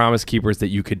it's like Promise Keepers that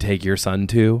you could take your son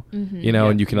to, Mm-hmm.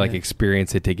 and you can like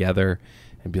experience it together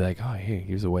and be like, oh, hey,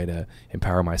 here's a way to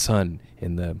empower my son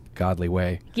in the godly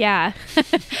way. Yeah.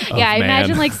 I man.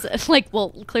 imagine well,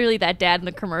 clearly that dad in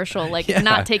the commercial,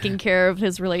 not taking care of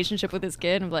his relationship with his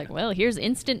kid and be like, well, here's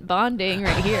instant bonding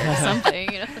right here or something.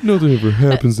 Nothing ever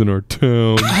happens in our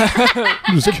town.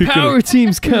 The power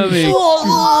team's coming.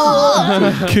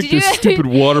 Kick this stupid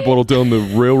water bottle down the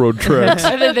railroad tracks.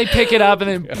 and then they pick it up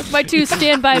and then My two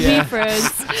stand by me friends.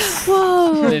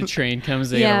 Whoa. The train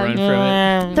comes, they gotta run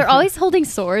from it. They're always holding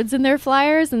swords in their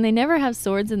flyers and they never have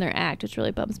swords in their act, which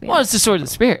really bums me out. well, it's the sword of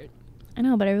the spirit. I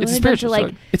know, but I really It's a want to spiritual like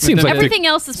sword. It seems like everything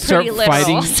else is start pretty literal.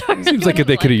 fighting. Sorry. Seems like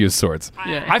they could have used swords.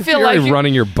 Yeah. I feel You're like already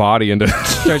running your body into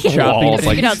chopping walls.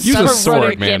 Like, things. use a Start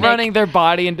sword, man. running their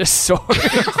body into swords.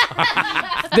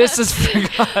 This is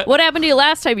forgot. What happened to you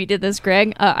last time you did this,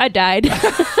 Greg? I died.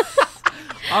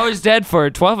 I was dead for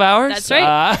 12 hours. That's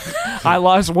right. I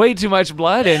lost way too much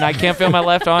blood and I can't feel my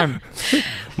left arm.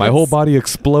 My whole body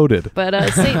exploded. But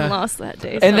Satan lost that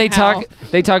day. And somehow.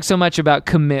 they talk so much about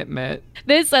commitment.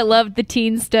 This, I loved the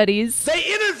teen studies. They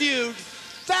interviewed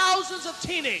thousands of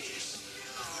teenagers,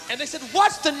 and they said,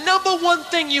 what's the number one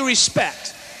thing you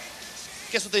respect?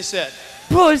 Guess what they said?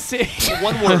 Pussy.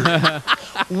 One word.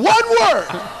 One word.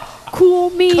 Cool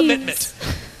means. Commitment.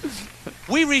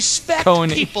 We respect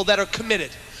Coney. people that are committed.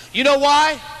 You know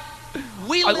why?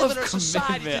 We I live love in a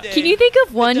society commitment. today. Can you think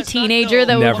of one teenager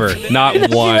that Never. would Not be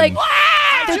one. like,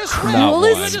 the just read- Not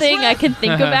coolest one. thing I can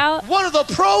think about? One of the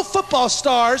pro football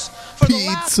stars for the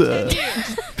last 10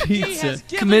 years. Pizza.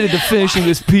 Committed to finishing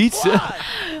this pizza.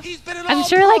 I'm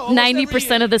sure like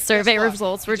 90% of the survey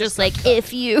results were just like,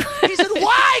 if you. He said,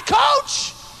 why,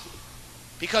 coach?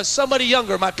 Because somebody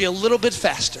younger might be a little bit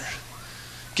faster.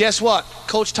 Guess what?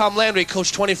 Coach Tom Landry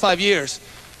coached 25 years.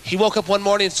 He woke up one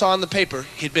morning and saw in the paper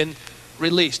he'd been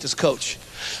released as coach.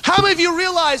 How many of you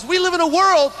realize we live in a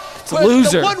world where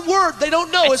loser. the one word they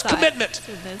don't know is commitment?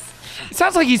 It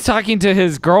sounds like he's talking to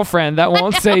his girlfriend that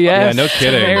won't say yes. Yeah, no to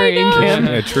kidding. marrying him.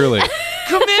 Yeah, truly.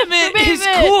 Commitment. is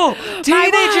cool.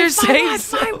 Teenagers say my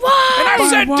so. wife. And I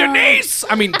said, Denise.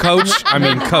 I mean,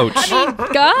 coach.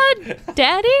 God,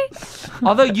 Daddy.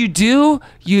 Although you do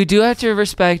have to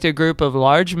respect a group of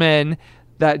large men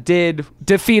that did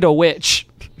defeat a witch.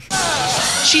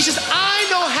 She says, I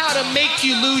know how to make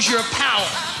you lose your power.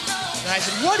 And I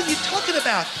said, what are you talking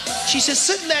about? She says,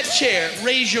 sit in that chair,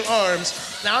 raise your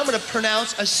arms. Now I'm going to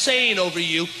pronounce a saying over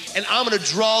you, and I'm going to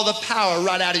draw the power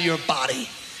right out of your body.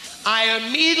 I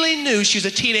immediately knew she was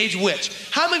a teenage witch.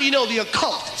 How many of you know the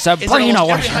occult is in Sabrina, almost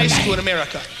what's every her high school name? in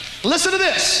America? Listen to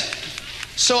this.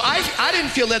 So I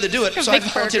didn't feel led to do it, so I Big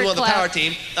volunteered one of the burger power clap.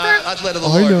 team. I'd led of the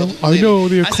Lord. I know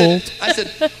the I occult.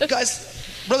 said,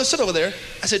 guys, brother, sit over there.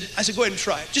 I said, go ahead and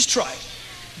try it. Just try it.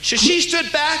 So she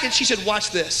stood back and she said, watch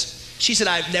this. She said,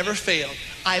 I've never failed.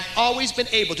 I've always been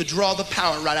able to draw the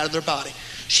power right out of their body.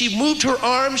 She moved her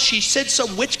arms. She said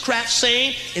some witchcraft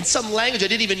saying in some language I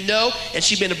didn't even know, and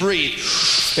she began to breathe.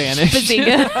 Spanish.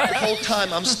 The whole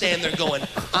time I'm standing there going,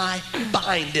 I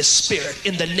bind this spirit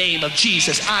in the name of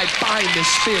Jesus. I bind this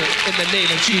spirit in the name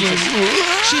of Jesus.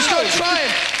 She started trying.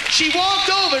 She walked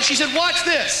over and she said, watch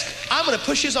this. I'm going to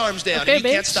push his arms down. Okay, and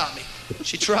he can't bitch. stop me.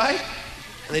 She tried,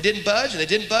 and they didn't budge, and they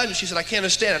didn't budge, and she said, I can't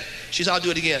understand it. She said, I'll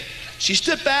do it again. She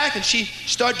stood back, and she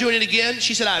started doing it again.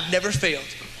 She said, I've never failed.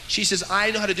 She says,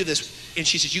 I know how to do this. And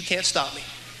she says, you can't stop me.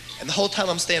 And the whole time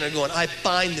I'm standing there going, I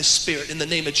bind this spirit in the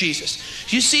name of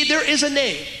Jesus. You see, there is a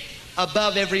name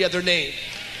above every other name,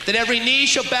 that every knee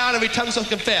shall bow and every tongue shall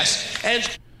confess. And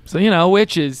So,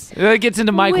 witches. It gets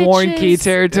into Mike Witches. Warnke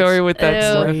territory with that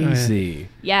stuff. Crazy.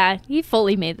 Yeah, he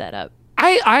fully made that up.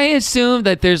 I assume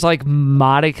that there's like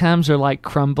modicums or like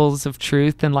crumbles of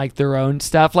truth and like their own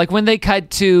stuff. Like when they cut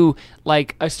to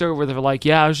like a story where they're like,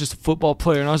 yeah, I was just a football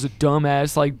player and I was a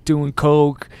dumbass like doing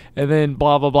coke and then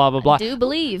blah, blah, blah, blah, blah. I do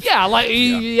believe. Yeah,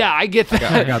 I get that.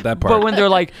 I got that part. But when they're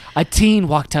like, a teen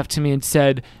walked up to me and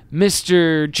said,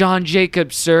 Mr. John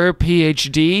Jacob, sir,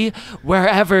 PhD,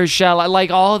 wherever shall I, like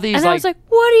all these And like, I was like,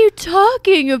 what are you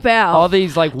talking about? all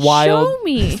these like wild, Show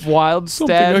me. wild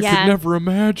Something I stats. Yeah. could never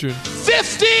imagine.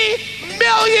 50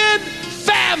 million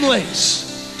families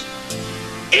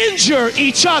injure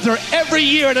each other every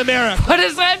year in America. What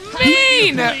does that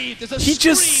mean? He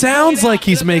just sounds like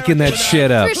he's making that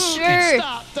shit up. For sure.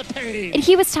 And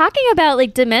he was talking about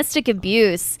like domestic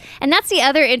abuse. And that's the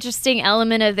other interesting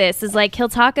element of this is like he'll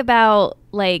talk about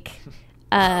like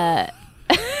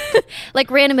like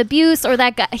random abuse or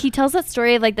that guy. He tells that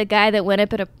story of like the guy that went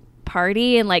up at a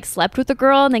party and like slept with a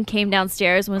girl and then came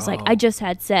downstairs and was like, I just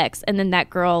had sex. And then that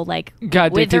girl like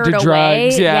Got addicted withered to away.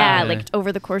 drugs, yeah. like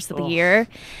over the course of the year.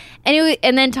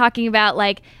 And then talking about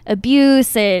like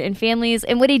abuse and families.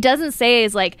 And what he doesn't say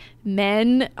is like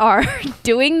men are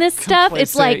doing this stuff.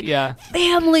 It's like yeah.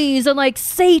 families and like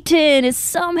Satan is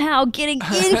somehow getting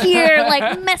in here,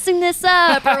 like messing this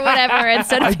up or whatever.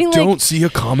 Instead of I being don't like, see a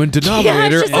common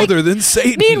denominator just like, other than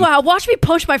Satan. meanwhile, watch me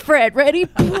push my friend. Ready?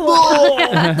 For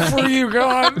you,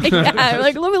 God. Yeah,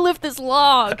 like let me lift this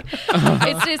log.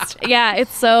 It's just, yeah,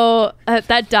 it's so that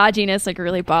dodginess like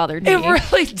really bothered me. It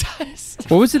really does.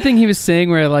 What was the thing he was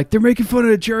saying where like they're making fun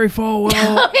of Jerry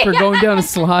Falwell for going down a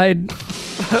slide?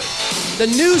 The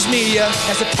news media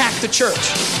has attacked the church,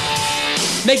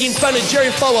 making fun of Jerry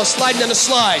Falwell sliding down a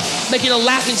slide, making a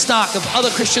laughingstock of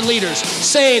other Christian leaders,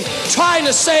 trying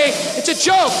to say it's a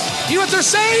joke. You know what they're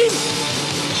saying?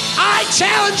 I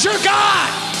challenge your God.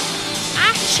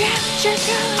 I challenge your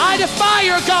God. I defy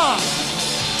your God.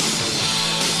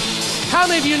 How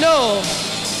many of you know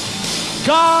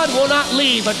God will not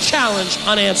leave a challenge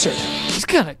unanswered? He's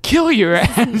gonna kill your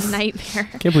ass. Nightmare.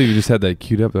 Can't believe you just had that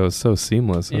queued up. That was so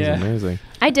seamless. That Yeah. was amazing.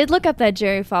 I did look up that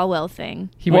Jerry Falwell thing.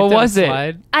 He What went down a was it?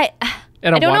 slide I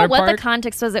at a don't know water what park? the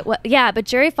context was. Yeah, but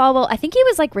Jerry Falwell, I think he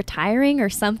was like retiring or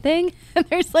something. And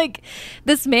there's like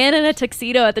this man in a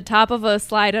tuxedo at the top of a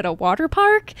slide at a water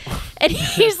park, and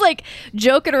he's like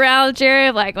joking around with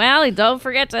Jerry, like, "Well, don't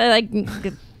forget to like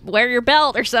wear your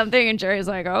belt or something." And Jerry's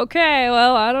like, "Okay,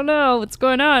 well, I don't know what's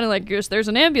going on." And like, there's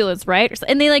an ambulance, right?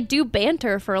 And they like do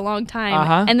banter for a long time.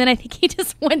 Uh-huh. And then I think he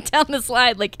just went down the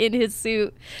slide like in his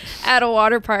suit at a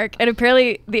water park. And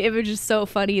apparently the image is so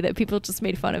funny that people just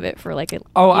made fun of it for like years.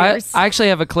 I actually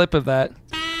have a clip of that.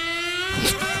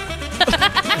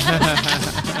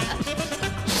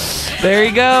 There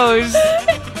he goes.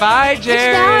 Bye,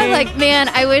 Jerry. Now I'm like, man,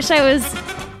 I wish I was.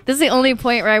 This is the only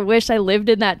point where I wish I lived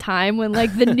in that time when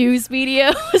like the news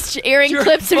media was airing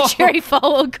clips of Jerry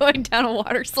Falwell going down a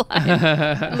water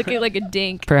slide, looking like a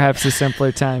dink. Perhaps a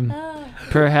simpler time.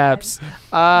 Perhaps.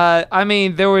 I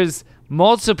mean, there was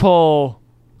multiple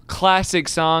classic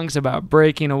songs about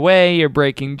breaking away or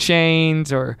breaking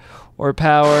chains or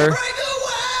power.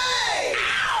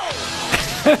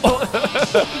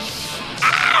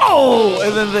 Ow!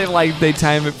 And then they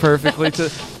time it perfectly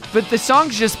to. But the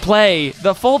songs just play.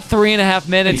 The full 3.5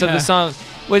 minutes of the song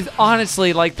was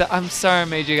honestly I'm sorry I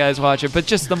made you guys watch it, but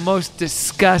just the most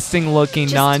disgusting looking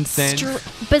nonsense.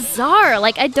 Bizarre.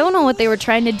 Like, I don't know what they were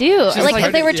trying to do.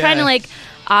 If they were trying to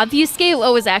obfuscate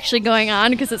what was actually going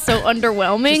on because it's so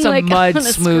underwhelming. Just a mud on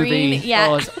smoothie. Screen. Yeah.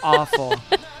 Oh, it's awful.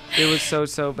 It was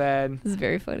so bad. It's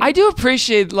very funny. I do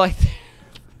appreciate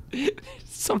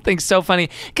something so funny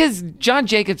because John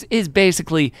Jacobs is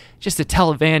basically just a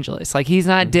televangelist. Like, he's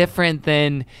not different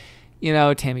than,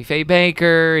 Tammy Faye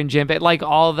Baker and Jim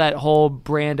all that whole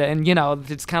brand. And,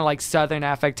 it's kind of like Southern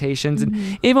affectations.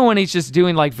 And even when he's just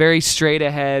doing very straight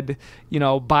ahead,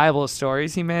 Bible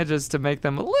stories, he manages to make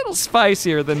them a little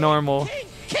spicier than normal.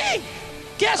 King,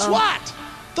 guess what?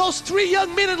 Those 3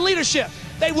 young men in leadership,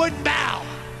 they wouldn't bow.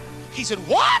 He said,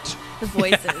 what? The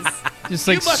voices. Just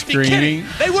You must be kidding.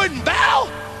 They wouldn't bow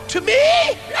to me?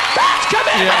 That's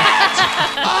commitment!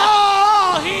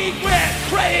 Oh, he went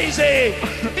crazy.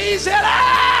 He said,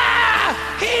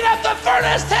 heat up the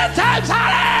furnace 10 times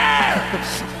hotter!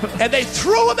 And they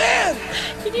threw him in.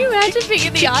 Can you imagine being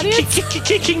in the audience?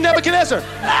 King Nebuchadnezzar.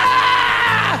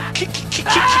 King, 10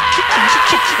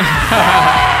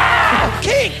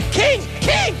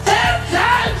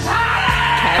 times hotter!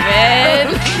 Kevin.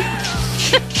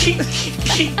 King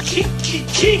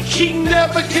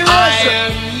Nebuchadnezzar.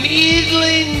 I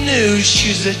immediately knew she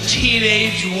was a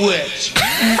teenage witch.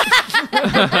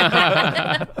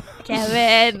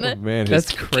 Kevin. Oh, man,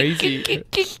 That's crazy. He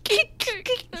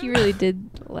really did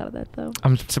a lot of that, though.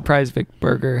 I'm surprised Vic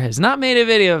Berger has not made a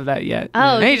video of that yet.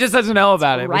 Oh, and he just doesn't know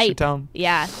about it. We Right. should tell him.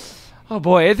 Yeah. Oh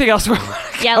boy, anything else?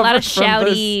 Yeah, a lot of covered from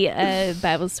shouty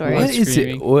Bible stories. What is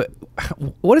it?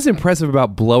 What is impressive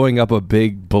about blowing up a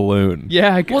big balloon?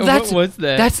 Yeah, Well, what was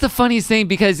that? That's the funniest thing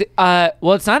because,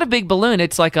 it's not a big balloon.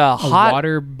 It's like a hot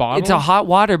water bottle? It's a hot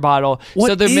water bottle. What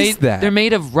so they're is made. that? They're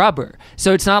made of rubber.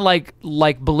 So it's not like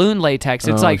balloon latex.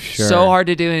 It's Sure. so hard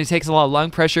to do, and it takes a lot of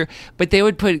lung pressure. But they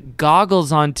would put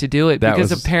goggles on to do it That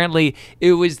because was- apparently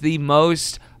it was the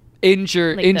most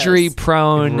injury those.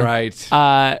 prone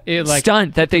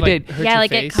stunt that they did. Yeah,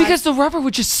 like it because the rubber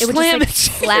would just it would slam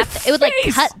just slap. It would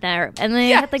cut there, and then they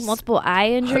had multiple eye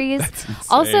injuries.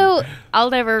 Also,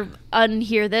 I'll never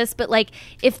unhear this, but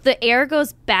if the air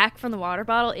goes back from the water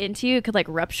bottle into you, it could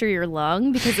rupture your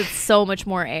lung because it's so much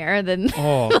more air than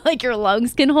your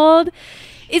lungs can hold.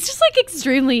 It's just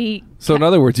extremely. So in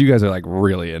other words, you guys are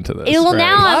really into this. Well, right?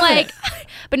 now I'm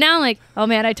but now I'm oh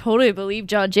man, I totally believe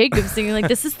John Jacobs singing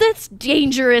this is the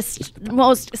dangerous,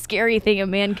 most scary thing a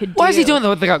man could do. Why is he doing that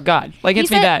without God?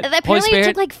 It's me that. Apparently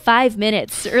it took 5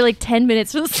 minutes or 10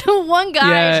 minutes for this one guy.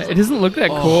 Yeah, it doesn't look that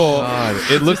cool.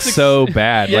 God, it looks so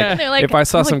bad. Yeah. If I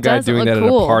saw some guy doing that at a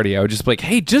party, I would just be like,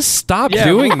 "Hey, just stop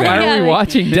doing that." Why are we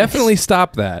watching this? Definitely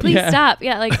stop that. Please stop.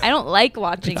 Yeah, I don't like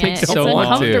watching it. It's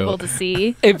uncomfortable to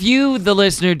see. If you, the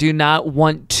listener, do not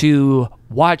want to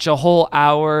watch a whole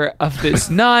hour of this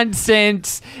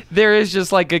nonsense, there is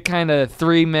just a kind of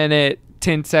 3-minute,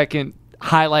 10-second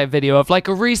highlight video of a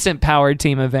recent Power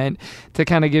Team event to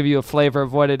kind of give you a flavor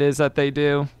of what it is that they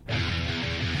do.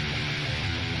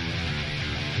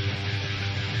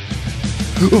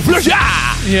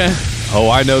 Yeah.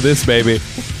 Oh, I know this, baby.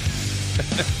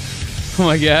 Oh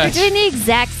my gosh. They're doing the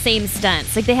exact same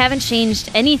stunts. They haven't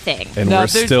changed anything. And we're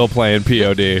still playing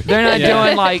POD. They're not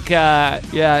doing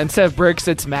instead of bricks,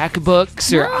 it's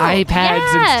MacBooks or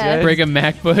iPads instead. Break a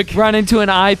MacBook. Run into an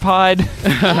iPod.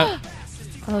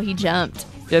 Oh, he jumped.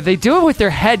 Yeah, they do it with their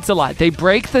heads a lot. They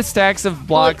break the stacks of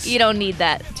blocks. Well, you don't need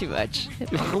that too much.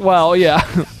 Well, yeah.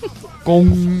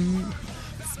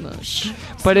 Smush.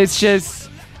 But it's just...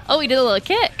 Oh, he did a little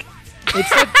kick.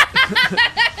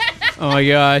 Oh my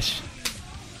gosh.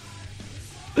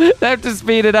 They have to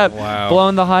speed it up. Wow.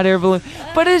 Blowing the hot air balloon.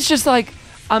 But it's just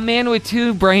a man with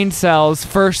 2 brain cells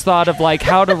first thought of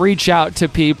how to reach out to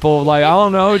people. I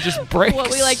don't know, just break What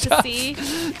we like stuff. to see.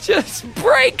 Just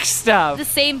break stuff. The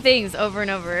same things over and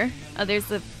over. Oh, there's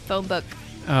the phone book.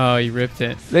 Oh, you ripped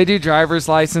it. They do driver's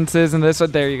licenses and this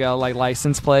one. There you go,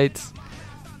 license plates.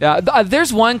 Yeah,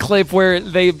 there's one clip where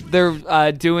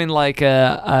they're doing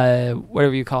a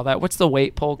whatever you call that. What's the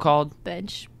weight pole called?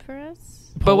 Bench press?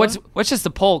 But what's just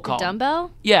the pole called?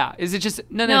 Dumbbell? Yeah, is it just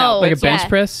no? Like a bench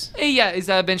press? Yeah, is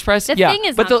that a bench press? The yeah. thing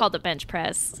is not called a bench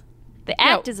press. The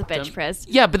act is a bench press.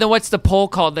 Yeah, but then what's the pole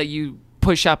called that you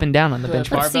push up and down on the bench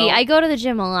press? Let's see, I go to the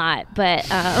gym a lot, but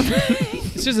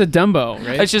It's just a Dumbo,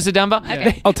 right? It's just a Dumbo.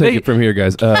 Okay. I'll take it from here,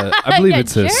 guys. I believe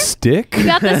it's a stick. You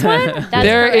got this one? That's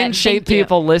They're correct. in shape Thank you.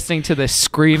 people listening to this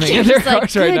screaming in You're their just like,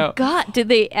 cars right good now. God, did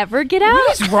they ever get out?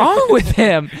 What is wrong with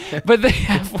him? But they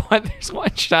have one. There's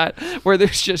one shot where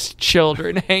there's just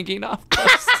children hanging off the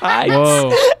sides,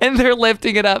 Whoa. and they're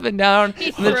lifting it up and down.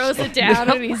 He throws it down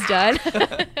and he's done.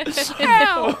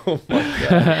 Oh my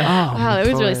god! Wow, it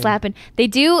was really boy. slapping. They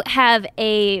do have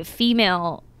a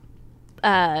female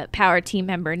power team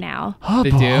member now. They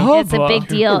do? It's a big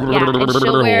deal. Yeah, and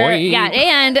she'll wear. Yeah,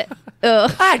 and.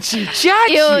 Ugh.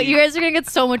 Ew, you guys are gonna get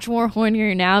so much more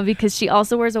hornier now because she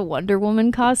also wears a Wonder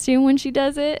Woman costume when she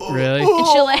does it. Really? And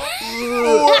she'll like,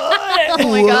 oh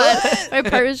my god, my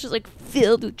partner's just like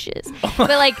filled with jizz. But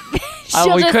like,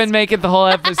 she'll We just, couldn't make it the whole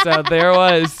episode. There it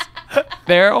was.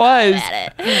 There it was.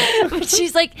 But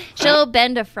she's like, she'll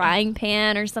bend a frying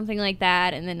pan or something like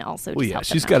that, and then also. Well, Just yeah, help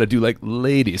she's them got to out. do like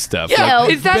lady stuff. Yeah,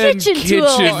 like is that bend kitchen tool?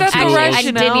 kitchen Is that the Actually, I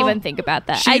rationale? didn't even think about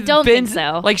that. She I don't bends- think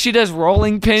so. Like she does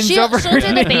rolling pins She'll over do her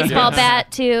the baseball bat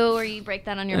too, or you break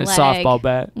that on your a leg. softball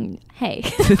bat. Hey,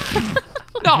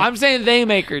 No, I'm saying they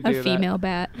make her do a that. female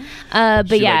bat. But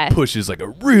she yeah. like pushes like a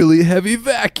really heavy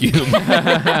vacuum.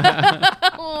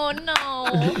 Oh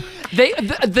no.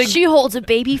 She holds a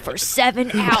baby for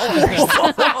 7 hours.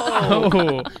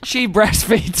 Oh. She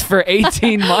breastfeeds for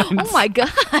 18 months. Oh my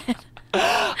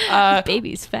god.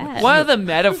 Baby's fat. One of the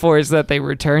metaphors that they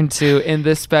return to in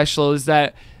this special is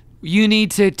that you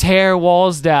need to tear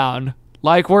walls down.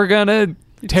 Like we're gonna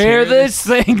tear this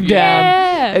thing down.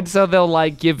 Yeah. And so they'll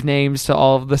like give names to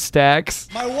all of the stacks.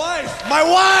 My wife! My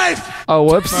wife! Oh,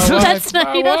 whoops. That's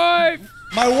not My wife.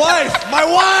 My wife! My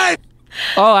wife!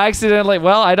 Oh, accidentally.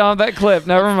 Well, I don't have that clip.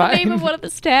 Never the mind. name of one of the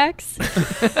stacks. My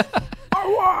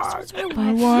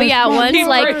But yeah, one's He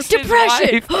like breaks his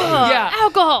depression, wife. Yeah.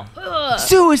 alcohol,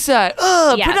 Suicide.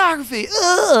 Yeah. Pornography.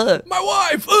 My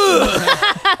wife.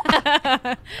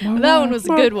 That one was a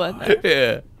good one. Though.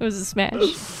 Yeah, It was a smash.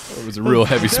 it was a real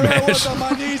heavy There I was smash. on my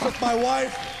knees with my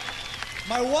wife.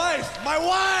 My wife! My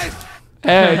wife!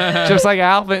 Hey, just like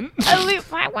Alvin.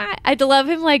 I'd love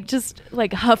him like just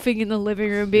like huffing in the living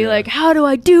room, being like, "How do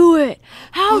I do it?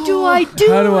 How do I do it?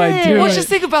 How do I do Well, it? just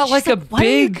think about like a What are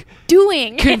you big,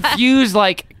 doing?" confused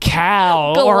like cow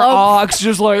or Glove. ox,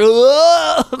 just like.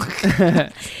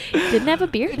 Ugh. Didn't have a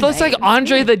beard. That's like tonight. It was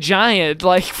Andre weird. the Giant,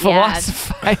 like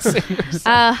philosophizing or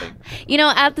something. You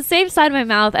know, at the same side of my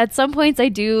mouth, at some points I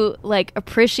do like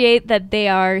appreciate that they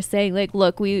are saying like,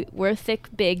 "Look, we're thick,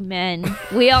 big men.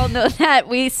 We all know that.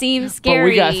 We seem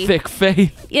scary, But we got thick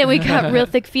faith. Yeah, we got real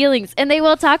thick feelings." And they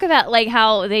will talk about like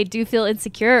how they do feel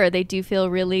insecure. They do feel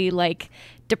really like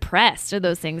depressed or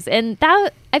those things. And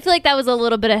that I feel like that was a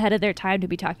little bit ahead of their time to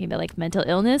be talking about like mental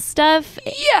illness stuff.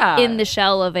 Yeah. In the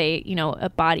shell of a a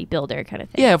bodybuilder kind of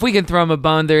thing. Yeah, if we can throw him a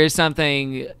bone, there is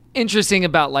something interesting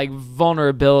about like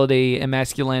vulnerability and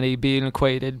masculinity being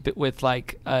equated with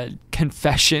like a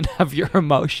confession of your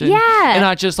emotion. Yeah. And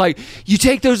not just like you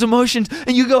take those emotions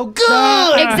and you go,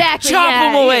 good! Exactly, Chop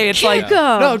yeah. them away. It's Kick like,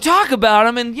 'em. no, talk about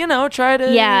them and, try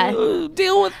to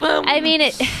deal with them. I mean,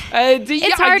 it's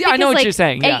yeah, hard. I know because, what like, you're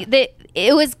saying. Yeah.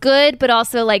 It was good, but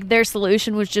also like their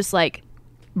solution was just like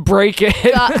break it.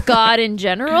 God in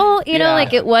general. You know, Yeah.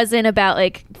 like it wasn't about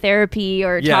like therapy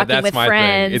or Yeah, talking that's with my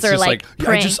friends thing. It's or just like yeah,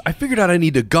 praying. I figured out I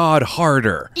need to God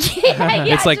harder. yeah,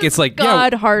 it's like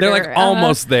God yeah, harder. They're like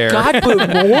almost there. God put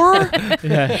more?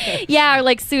 Yeah, or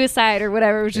like suicide or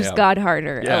whatever. It was just Yeah. God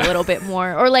harder Yeah. a little bit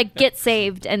more, or like get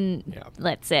saved and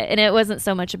that's it. And it wasn't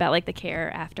so much about like the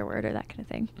care afterward or that kind of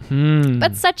thing.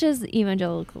 But such as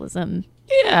evangelicalism.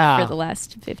 Yeah. For the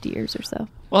last 50 years or so.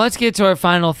 Well, let's get to our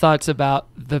final thoughts about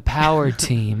the Power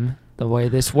Team. The way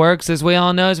this works, as we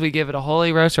all know, is we give it a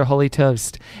holy roast or holy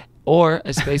toast, or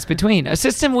a space between. A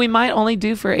system we might only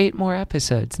do for 8 more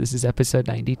episodes. This is episode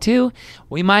 92.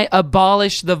 We might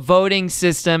abolish the voting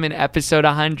system in episode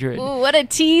 100. Ooh, what a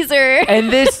teaser. And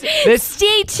this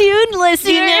Stay tuned,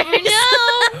 listeners.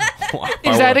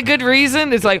 Is that a good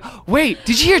reason? It's like, wait,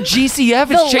 did you hear GCF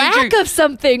The is lack changing of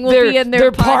something will their, be in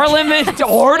their podcast. parliament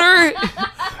order?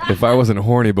 If I wasn't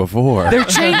horny before. They're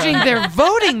changing their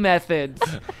voting methods.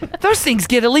 Those things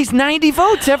get at least 90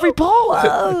 votes every poll.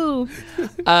 Whoa.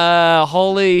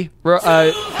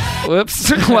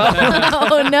 Whoops. Well,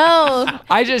 Oh no.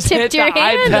 I just Tipped hit your the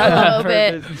hand iPad a on little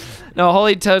bit. purpose. No,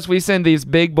 holy toast, we send these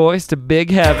big boys to big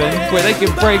heaven where they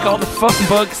can break all the phone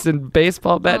books and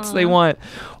baseball bets they want.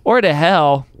 Or to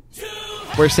hell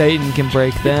where Satan can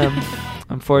break them,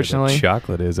 unfortunately.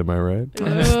 Chocolate is, am I right?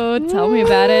 Oh, tell me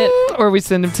about it. Or we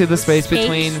send them to the space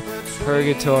between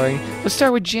purgatory. Let's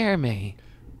start with Jeremy.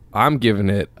 I'm giving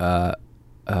it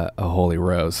a holy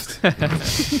roast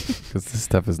because this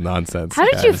stuff is nonsense. How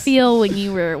did you feel when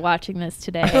you were watching this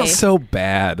today? I felt so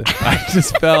bad. I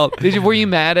just felt. Were you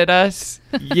mad at us?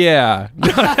 Yeah.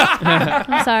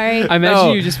 I'm sorry. I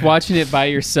imagine you just watching it by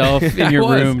yourself in your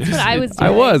room. That's what I was doing.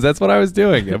 I was. That's what I was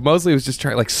doing. I mostly was just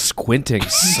trying, like, squinting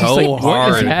so like,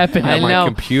 hard what is happening? at my know.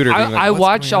 computer. being like, I what's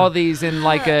watch going all on? these in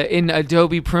in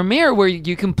Adobe Premiere where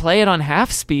you can play it on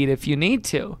half speed if you need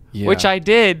to, Yeah. which I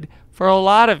did for a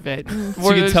lot of it.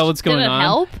 So you can tell what's going Did it on.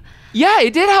 help? Yeah,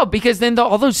 it did help because then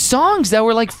all those songs that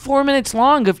were like 4 minutes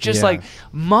long of just Yeah. like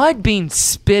mud being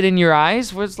spit in your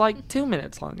eyes was like 2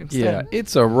 minutes long instead. Yeah,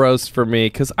 it's a roast for me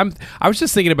because I was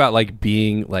just thinking about like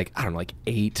being like, I don't know, like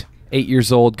 8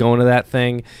 years old, going to that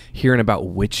thing, hearing about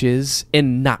witches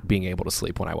and not being able to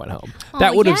sleep when I went home.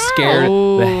 That would have scared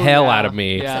the hell out of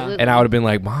me. Yeah. And I would have been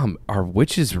like, Mom, are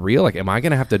witches real? Like, am I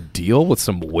going to have to deal with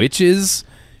some witches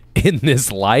in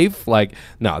this life? Like,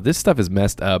 no, this stuff is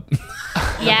messed up.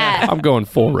 Yeah. I'm going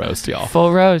full roast, y'all.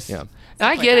 Full roast. Yeah. And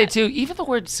I get it too. Even the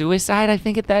word suicide, I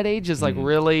think at that age is like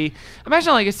really.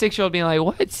 Imagine like a 6-year-old being like,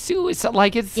 "What suicide?"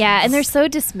 Like it's Yeah, and they're so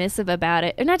dismissive about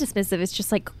it. Or not dismissive, it's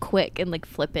just like quick and like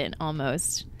flippant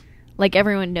almost. Like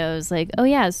everyone knows, like, oh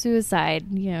yeah, suicide,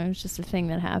 it's just a thing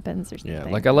that happens or something. Yeah,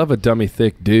 like I love a dummy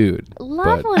thick dude.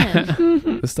 Love but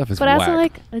one. This stuff is But whack. also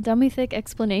like a dummy thick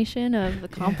explanation of the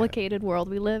complicated world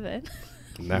we live in.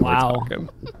 Now we're talking.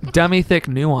 Dummy thick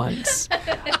nuance.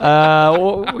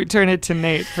 We turn it to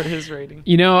Nate for his rating.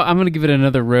 I'm going to give it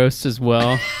another roast as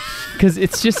well. Because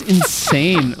it's just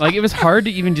insane. Like, it was hard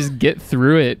to even just get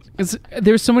through it.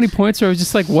 There were so many points where I was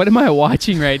just like, what am I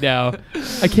watching right now?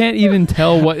 I can't even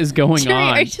tell what is going Jerry,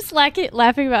 on. are you just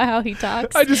laughing about how he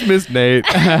talks? I just miss Nate.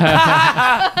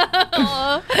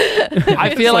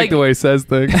 I feel like the way he says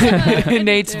things. in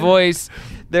Nate's voice,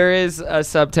 there is a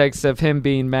subtext of him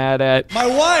being mad at My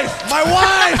wife! My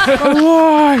wife!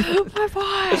 My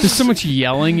wife! There's so much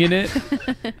yelling in it.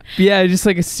 But yeah, just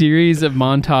like a series of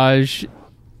montage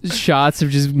shots of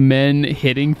just men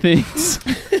hitting things.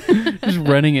 Just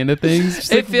running into things.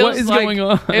 Just like, what is going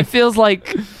on? It feels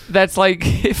like that's like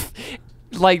if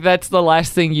that's the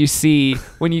last thing you see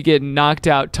when you get knocked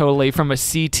out totally from a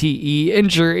CTE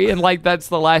injury, and like that's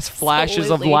the last flashes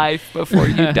of life before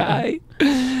you die.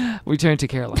 We turn to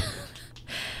Caroline.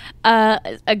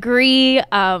 Agree.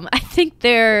 I think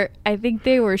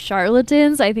they were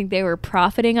charlatans. I think they were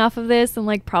profiting off of this in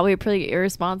like probably a pretty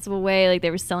irresponsible way. Like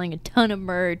they were selling a ton of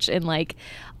merch and like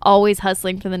always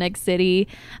hustling for the next city.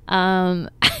 I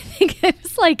think it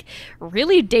was like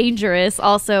really dangerous.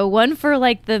 Also, one for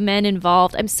like the men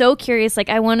involved. I'm so curious. Like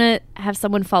I want to have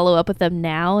someone follow up with them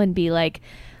now and be like,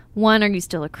 one, are you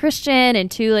still a Christian?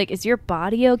 And two, like, is your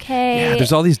body okay? Yeah,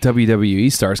 there's all these WWE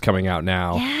stars coming out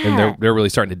now, Yeah. and they're really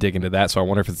starting to dig into that. So I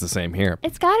wonder if it's the same here.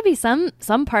 It's got to be some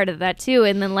part of that too.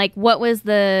 And then like, what was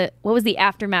the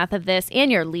aftermath of this?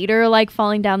 And your leader like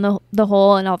falling down the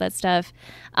hole and all that stuff.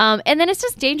 And then it's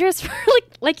just dangerous for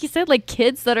like you said, like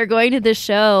kids that are going to this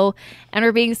show and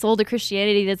are being sold to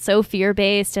Christianity that's so fear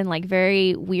based and like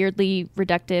very weirdly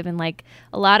reductive and like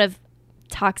a lot of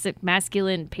toxic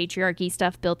masculine patriarchy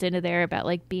stuff built into there about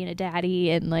like being a daddy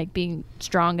and like being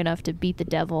strong enough to beat the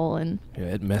devil. And Yeah,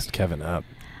 it messed Kevin up.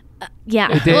 yeah,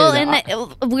 It did. well,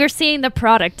 and we're seeing the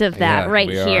product of that Yeah, right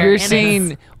we are. here. You're And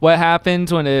seeing what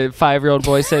happens when a 5-year-old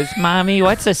boy says, "Mommy,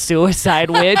 what's a suicide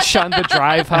witch?" on the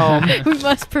drive home. we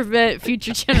must prevent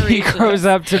future He generations. grows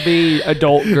up to be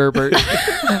adult Gerbert.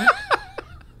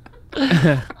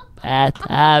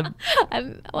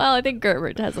 I think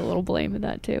Gerbert has a little blame in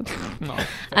that too.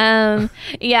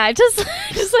 Yeah, just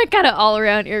like kind of all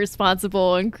around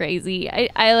irresponsible and crazy.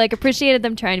 I like appreciated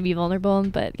them trying to be vulnerable,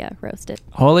 but yeah, roast it.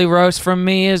 Holy roast from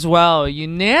me as well.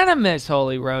 Unanimous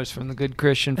holy roast from the Good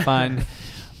Christian Fun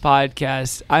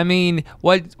podcast. I mean,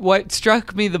 what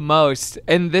struck me the most,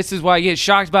 and this is why I get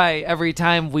shocked by every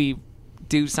time we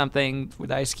do something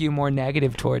that I skew more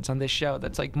negative towards on this show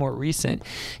that's like more recent,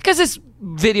 because this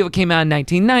video came out in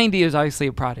 1990. It was obviously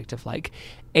a product of like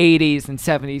 80s and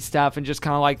 70s stuff, and just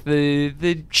kind of like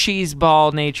the cheese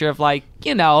ball nature of like,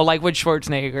 like what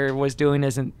Schwarzenegger was doing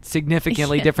isn't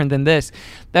significantly different than this.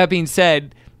 That being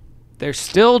said, they're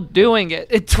still doing it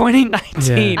in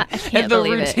 2019, I can't and the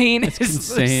believe it. routine is the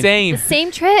insane. same. The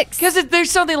same tricks. Because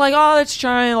there's something like, oh, that's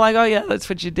trying, like, oh, yeah, that's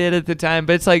what you did at the time.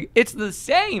 But it's like, it's the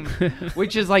same,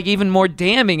 which is like even more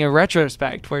damning in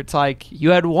retrospect, where it's like,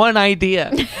 you had one idea,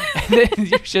 and then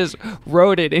you just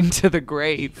wrote it into the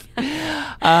grave.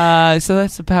 So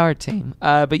that's the power team.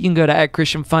 But you can go to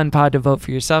 @ChristianFunPod to vote for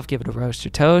yourself, give it a roast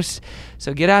or toast.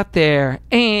 So get out there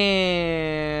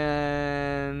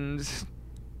and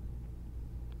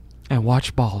and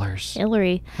watch Ballers.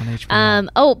 Hillary. On HBO.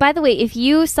 Oh, by the way, if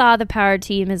you saw the Power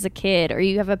Team as a kid, or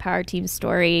you have a Power Team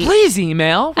story, please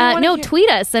email. No, tweet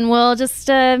us, and we'll just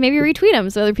maybe retweet them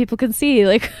so other people can see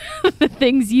like the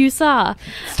things you saw.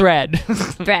 Thread.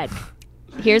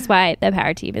 Here's why the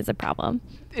Power Team is a problem.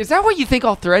 Is that what you think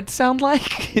all threads sound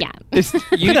like? Yeah. Is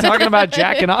you talking about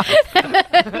jacking off?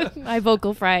 My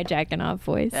vocal fry jacking off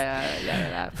voice.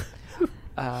 Yeah.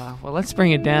 Well, let's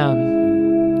bring it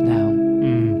down now.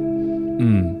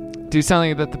 Do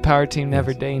something that the Power Team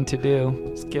never deigned to do.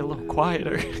 Let's get a little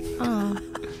quieter.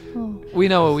 We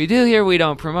know what we do here. We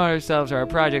don't promote ourselves or our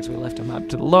projects. We lift them up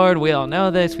to the Lord. We all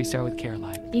know this. We start with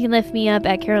Caroline. You can lift me up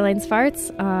at Caroline's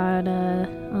Farts on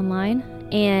online.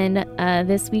 And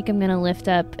this week I'm going to lift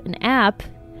up an app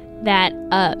that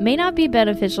may not be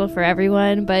beneficial for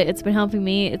everyone, but it's been helping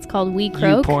me. It's called We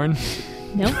Croak. Porn?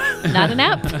 No, not an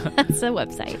app. That's a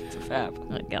website. It's a fab.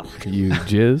 You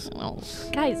jizz? Oh,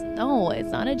 guys, no, it's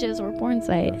not a jizz or porn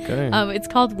site. Okay. It's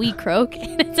called We Croak.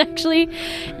 And it's actually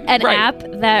an app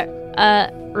that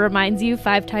reminds you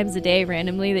 5 times a day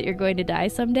randomly that you're going to die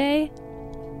someday.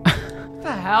 What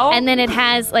the hell? And then it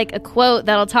has like a quote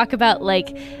that'll talk about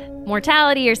like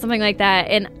mortality or something like that.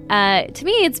 And to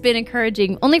me, it's been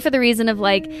encouraging only for the reason of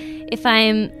like if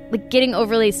I'm like getting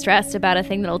overly stressed about a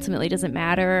thing that ultimately doesn't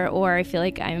matter, or I feel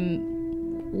like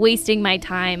I'm wasting my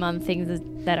time on things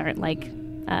that aren't like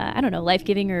I don't know,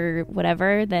 life-giving or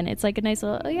whatever, then it's like a nice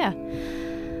little, oh yeah,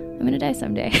 I'm gonna die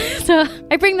someday. So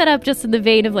I bring that up just in the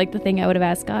vein of like the thing I would have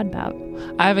asked God about.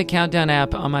 I have a countdown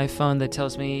app on my phone that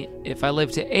tells me if I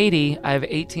live to 80, I have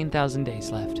 18,000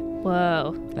 days left.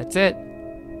 Whoa. That's it.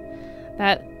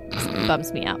 That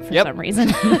bums me out for some reason.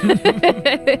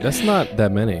 That's not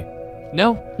that many.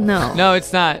 No,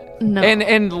 it's not. No.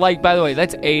 And like, by the way,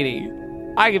 that's 80.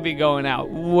 I could be going out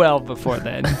well before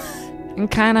then. And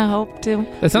kind of hope to.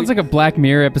 That sounds like a Black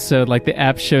Mirror episode. Like the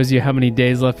app shows you how many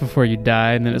days left before you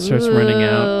die, and then it starts running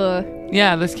out.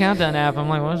 Yeah, this countdown app. I'm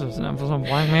like, what is this? An episode of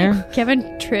Black Mirror?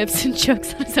 Kevin trips and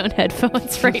chokes on his own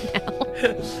headphones right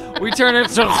now. We turn it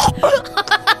to.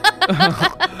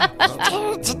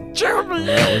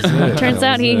 Turns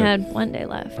out he had 1 day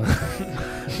left.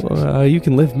 Well, you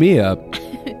can lift me up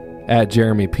at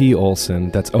Jeremy P.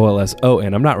 Olson. That's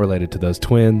Olson. I'm not related to those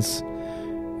twins.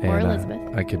 Or And, Elizabeth.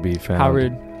 I could be found How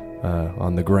rude.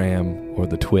 On the gram or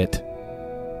the twit.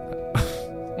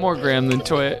 More gram than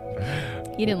twit.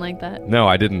 You didn't like that. No,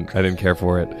 I didn't. I didn't care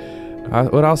for it. I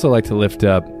would also like to lift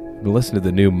up, listen to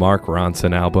the new Mark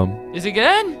Ronson album. Is it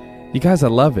good? You guys, I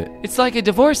love it. It's like a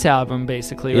divorce album,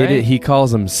 basically, right? He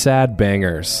calls them sad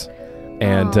bangers.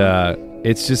 And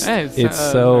it's just, it's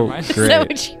so great. Is that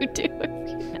what you do?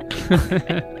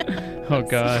 Oh,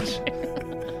 gosh.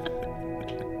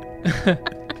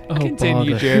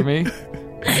 Continue, Jeremy.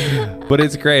 But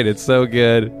it's great. It's so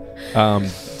good.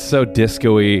 So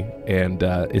disco-y, and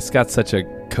it's got such a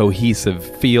cohesive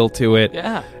feel to it.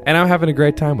 Yeah. And I'm having a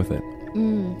great time with it.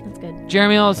 That's good.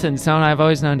 Jeremy Olson, someone I've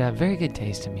always known to have very good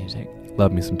taste in music.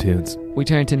 Love me some tunes. We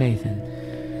turn to Nathan.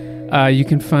 You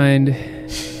can find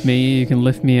me, you can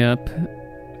lift me up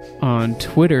on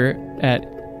Twitter at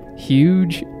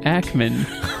Huge Ackman.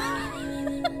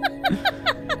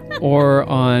 Or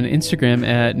on Instagram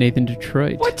at Nathan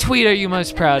Detroit. What tweet are you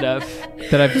most proud of?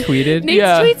 That I've tweeted? Nate's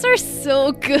tweets are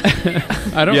so good.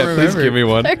 I don't remember. Please give me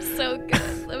one. They're so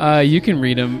good. You can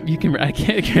read them. You can. I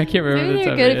can't remember. Maybe the they're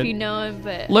time good I if did. you know them,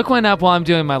 but Look one up while I'm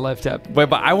doing my lift up.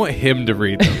 But I want him to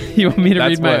read them. You want me to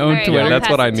read my own All right, Twitter? I'll That's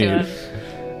pass what I it to need. him.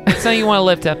 What's something you want to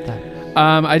lift up then?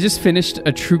 I just finished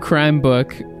a true crime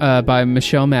book by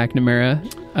Michelle McNamara,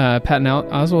 Patton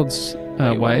Oswalt's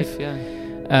wife. Yeah.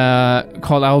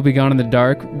 Called "I Will Be Gone in the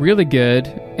Dark." Really good,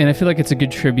 and I feel like it's a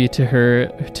good tribute to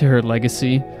her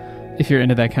legacy. If you're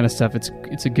into that kind of stuff,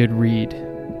 it's a good read.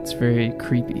 It's very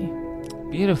creepy,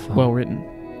 Beautiful. well written.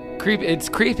 It's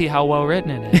creepy how well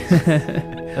written it is.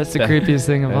 That's the creepiest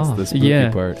thing of all. That's the spooky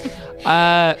Yeah. part.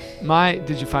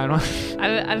 Did you find one?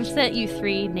 I've sent you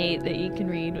 3, Nate, that you can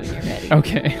read when you're ready.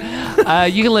 Okay.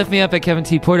 You can lift me up at Kevin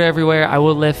T. Porter everywhere. I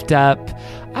will lift up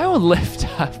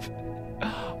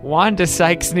Wanda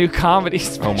Sykes' new comedy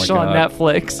special on God.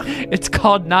 Netflix. It's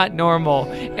called Not Normal,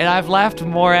 and I've laughed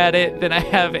more at it than I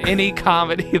have any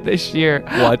comedy this year.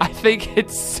 What? I think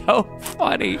it's so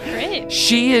funny. Great.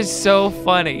 She is so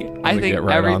funny. I think get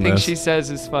right on everything this. she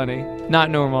says is funny. Not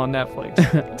Normal on Netflix.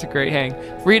 It's a great hang.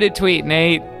 Read a tweet,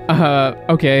 Nate.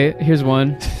 Okay, here's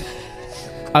one.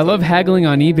 I love haggling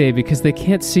on eBay because they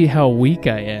can't see how weak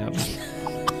I am.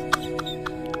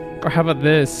 Or how about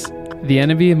this? The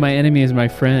enemy of my enemy is my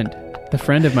friend. The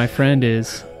friend of my friend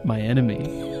is my enemy.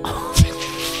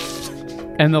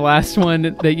 And the last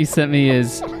one that you sent me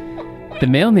is, The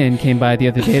mailman came by the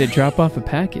other day to drop off a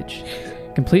package.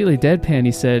 Completely deadpan,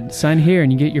 he said, "Sign here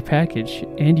and you get your package,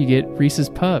 and you get Reese's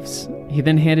Puffs." He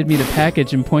then handed me the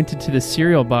package and pointed to the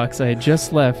cereal box I had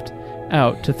just left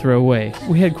out to throw away.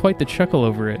 We had quite the chuckle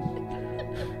over it.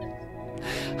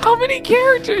 How many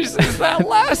characters is that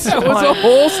last That one? was a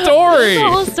whole story. The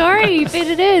whole story. You fit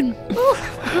it in.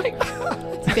 Oh my God.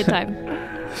 It's a good time.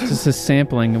 Just a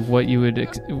sampling of what you would.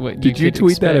 Did you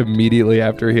tweet that immediately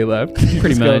after he left?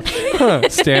 Pretty much.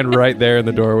 Stand right there in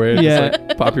the doorway. And Yeah. just,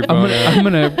 like, pop your phone out.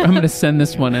 I'm gonna send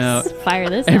this one out. Fire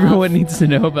this. Everyone needs to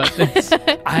know about this.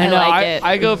 I know. like it.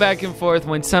 I go back and forth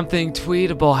when something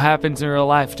tweetable happens in real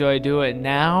life. Do I do it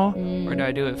now or do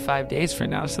I do it 5 days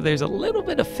from now? So there's a little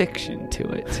bit of fiction to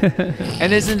it.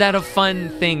 And isn't that a fun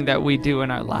thing that we do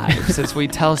in our lives as we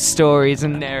tell stories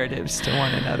and narratives to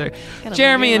one another?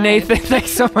 Jeremy and Nathan,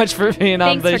 thanks so much for being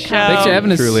on the show. Thanks for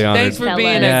having us. Truly honored. Thanks for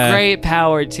being a great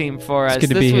power team for us. good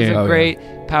to This be was here. a Oh, great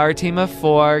power team of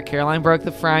 4. Caroline broke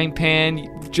the frying pan.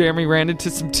 Jeremy ran into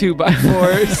some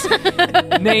 2x4s.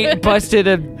 Nate busted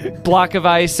a block of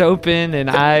ice open, and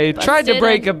I tried to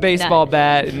break a baseball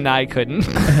bat, and I couldn't.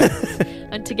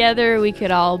 And together we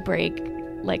could all break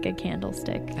like a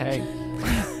candlestick. Hey.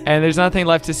 And there's nothing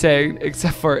left to say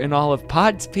except for, and all of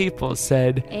Pod's people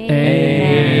said,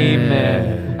 Amen.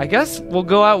 I guess we'll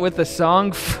go out with a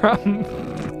song from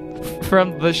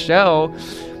the show.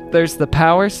 There's the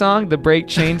power song, the break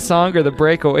chain song, or the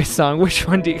breakaway song. Which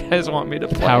one do you guys want me to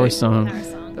play? Power song.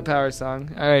 The power song.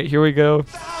 All right, here we go.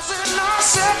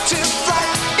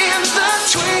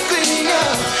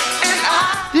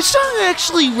 This song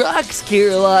actually rocks,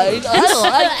 Caroline. I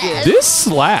like it. This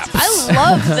slaps. I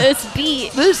love this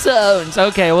beat. This sounds.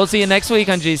 Okay, we'll see you next week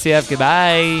on GCF.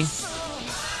 Goodbye.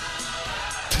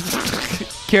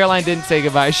 Caroline didn't say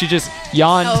goodbye. She just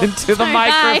yawned into the sorry,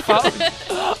 bye.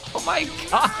 microphone. Oh my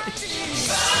gosh.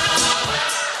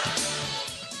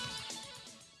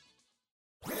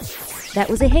 That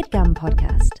was a HeadGum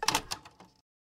podcast.